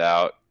do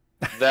without.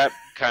 That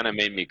kind of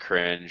made me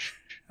cringe.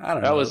 I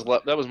don't That was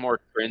know. that was more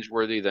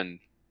cringe-worthy than,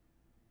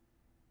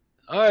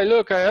 "Oh,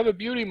 look, I have a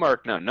beauty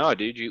mark now." No,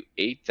 dude, you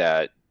ate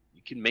that.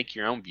 You can make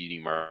your own beauty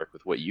mark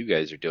with what you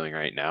guys are doing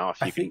right now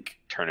if I you can think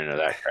turn into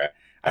that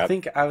I crap.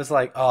 think I was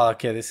like, oh,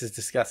 okay, this is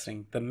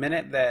disgusting. The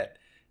minute that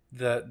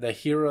the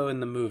hero in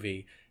the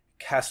movie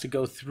has to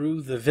go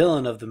through the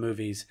villain of the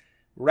movie's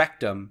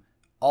rectum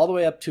all the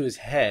way up to his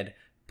head,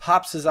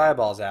 pops his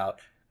eyeballs out,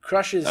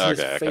 crushes his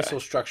Okay. facial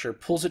structure,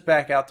 pulls it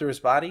back out through his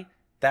body,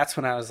 that's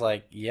when I was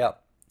like,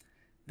 yep,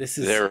 this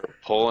is They're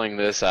pulling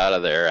this out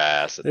of their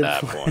ass at they're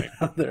that pulling point.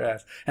 out their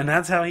ass, and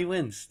that's how he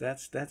wins.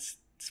 That's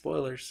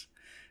spoilers.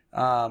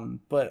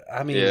 But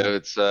I Yeah,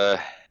 mean,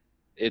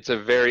 it's a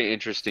very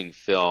interesting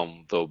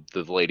film, the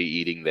lady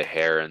eating the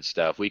hair and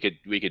stuff. We could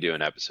do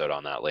an episode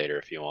on that later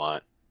if you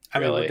want.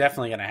 we're Really.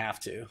 definitely gonna have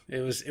to. It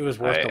was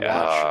worth the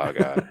watch. Oh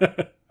god.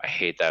 I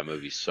hate that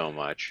movie so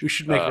much. We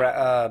should make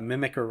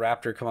Mimic or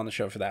Raptor come on the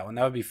show for that one.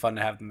 That would be fun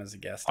to have them as a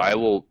guest I on.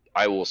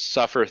 will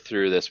suffer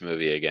through this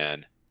movie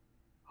again.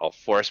 I'll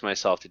force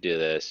myself to do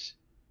this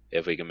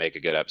if we can make a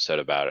good episode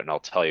about it, and I'll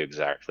tell you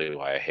exactly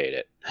why I hate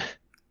it.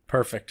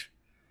 Perfect.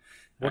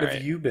 All What have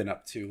right. you been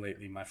up to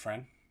lately, my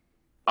friend?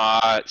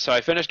 So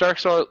I finished Dark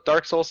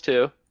Souls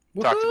 2.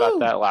 Talked about Woohoo!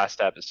 that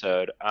last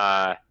episode.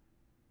 I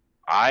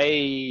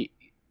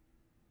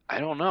I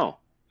don't know.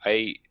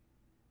 I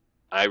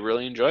I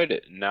really enjoyed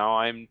it. Now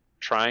I'm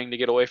trying to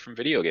get away from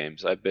video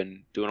games. I've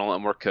been doing a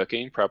lot more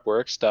cooking, prep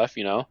work stuff,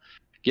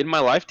 getting my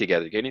life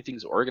together, getting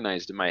things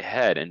organized in my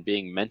head and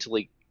being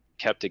mentally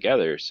kept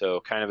together. So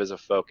kind of as a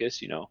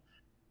focus,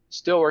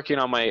 still working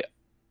on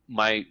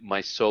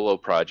my solo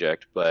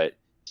project, but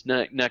it's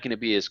not going to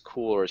be as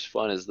cool or as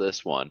fun as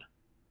this one.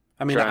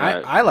 I mean, I,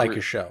 Trying to I like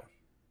your show.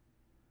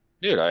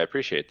 Dude, I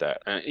appreciate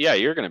that. Yeah,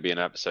 you're going to be in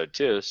episode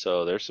 2,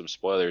 so there's some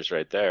spoilers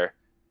right there.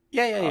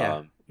 Yeah.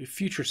 Um,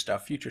 Future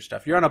stuff, future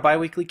stuff. You're on a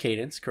bi-weekly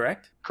cadence,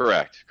 correct?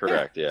 correct,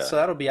 yeah. So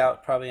that'll be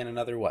out probably in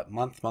another,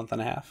 month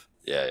and a half?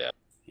 Yeah.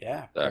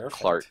 Yeah, The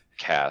Clark perfect.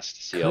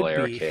 cast, Could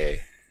be.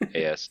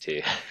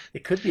 Clarkast.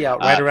 It could be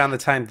out right Uh, around the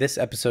time this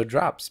episode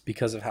drops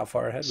because of how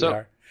far ahead we so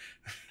are.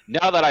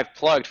 now that I've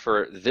plugged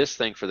for this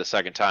thing for the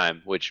second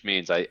time, which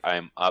means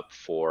I'm up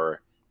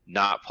for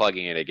not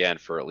plugging it again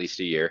for at least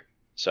a year,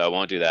 so I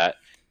won't do that.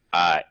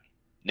 Uh,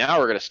 Now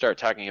we're going to start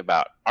talking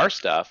about our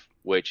stuff,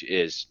 which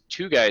is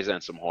Two Guys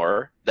and Some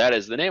Horror. That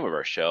is the name of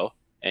our show,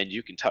 and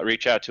you can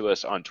reach out to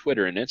us on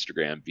Twitter and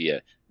Instagram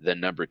via the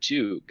number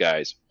 2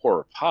 Guys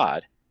Horror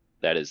Pod.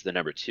 That is the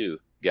number 2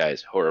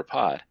 Guys Horror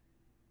Pod.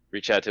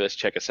 Reach out to us,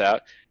 check us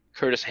out.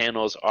 Curtis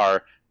handles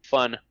our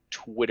fun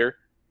Twitter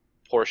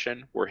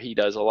portion where he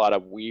does a lot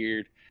of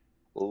weird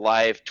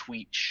live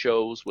tweet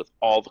shows with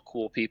all the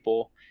cool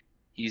people.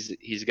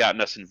 He's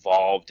gotten us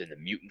involved in the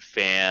Mutant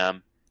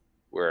Fam.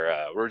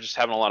 We're just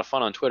having a lot of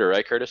fun on Twitter,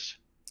 right, Curtis?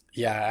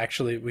 Yeah,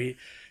 actually,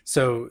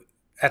 so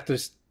at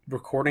this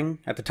recording,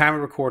 at the time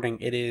of recording,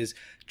 it is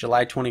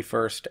July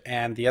 21st,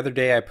 and the other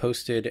day I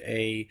posted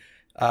a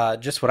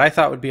just what I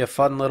thought would be a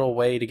fun little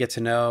way to get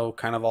to know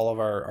kind of all of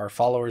our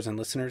followers and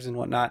listeners and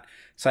whatnot.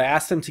 So I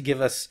asked them to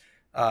give us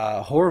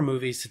horror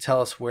movies to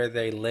tell us where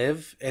they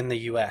live in the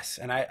U.S.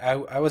 And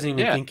I wasn't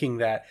even thinking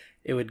that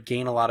it would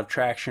gain a lot of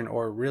traction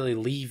or really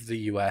leave the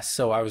U.S.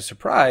 So I was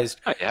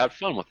surprised. I had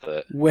fun with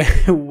it.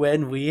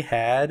 When we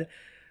had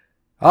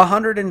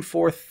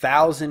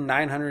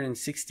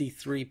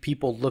 104,963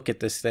 people look at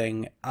this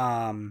thing.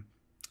 I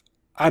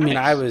mean,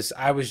 Nice.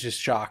 I was just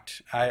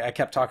shocked. I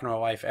kept talking to my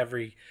wife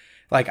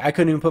I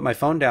couldn't even put my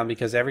phone down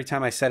because every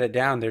time I set it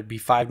down, there'd be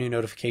 5 new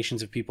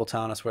notifications of people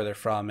telling us where they're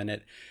from.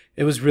 And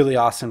it was really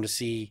awesome to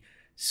see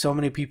so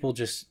many people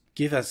just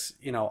give us,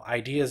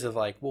 ideas of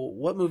like, well,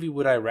 what movie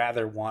would I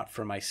rather want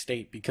for my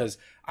state? Because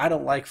I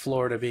don't like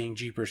Florida being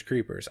Jeepers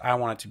Creepers. I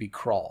want it to be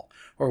Crawl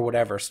or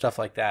whatever, stuff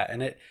like that.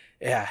 And it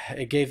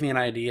gave me an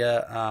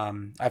idea.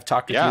 I've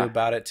talked to you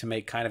about it to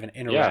make kind of an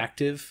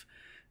interactive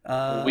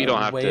We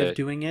don't have way of to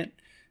doing it.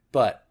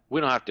 But we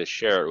don't have to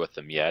share it with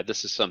them yet.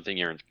 This is something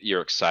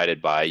you're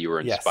excited by. You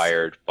were yes.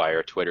 inspired by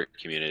our Twitter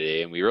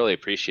community, and we really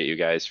appreciate you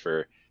guys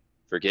for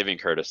giving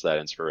Curtis that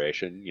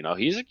inspiration.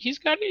 He's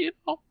got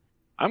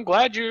I'm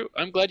glad you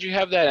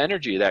have that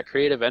energy, that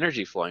creative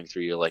energy flowing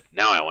through you. Like,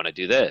 now I want to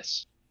do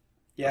this.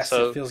 Yes, it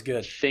So feels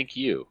good. thank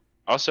you.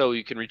 Also,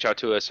 you can reach out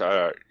to us.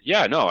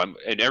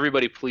 And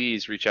everybody,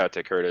 please reach out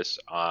to Curtis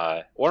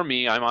or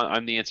me.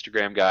 I'm the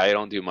Instagram guy. I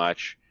don't do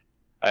much.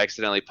 I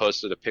accidentally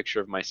posted a picture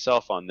of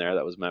myself on there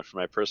that was meant for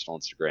my personal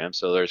Instagram.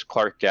 So there's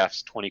Clark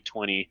Gaff's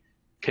 2020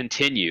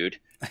 continued.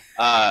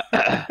 Uh,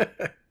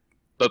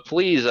 but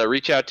please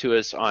reach out to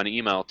us on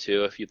email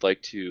too if you'd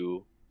like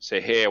to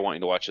say, hey, I want you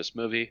to watch this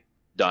movie.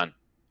 Done.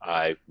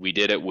 We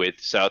did it with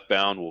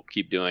Southbound. We'll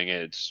keep doing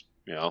it.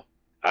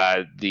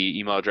 The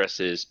email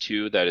address is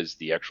that is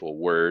the actual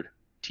word,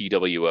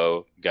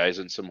 TWO, guys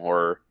and some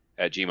horror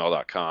at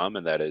gmail.com.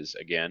 And that is,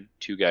 again,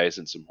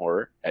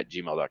 2guysandSomeHorror at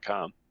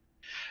gmail.com.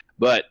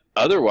 But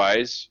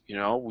otherwise,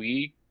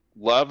 we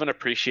love and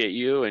appreciate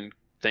you, and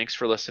thanks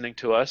for listening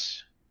to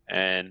us,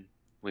 and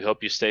we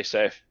hope you stay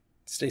safe.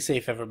 Stay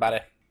safe, everybody.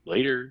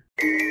 Later.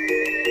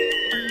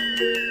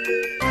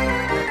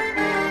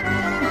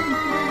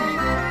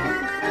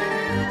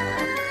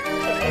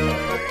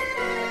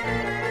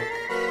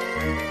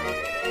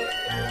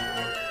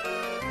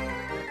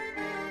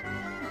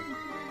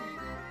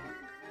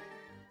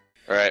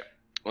 All right,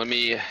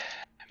 maybe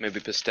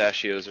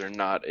pistachios are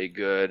not a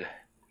good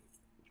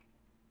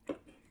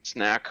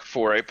snack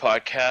for a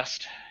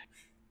podcast.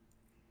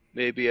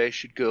 Maybe I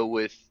should go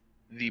with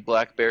the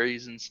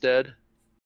blackberries instead.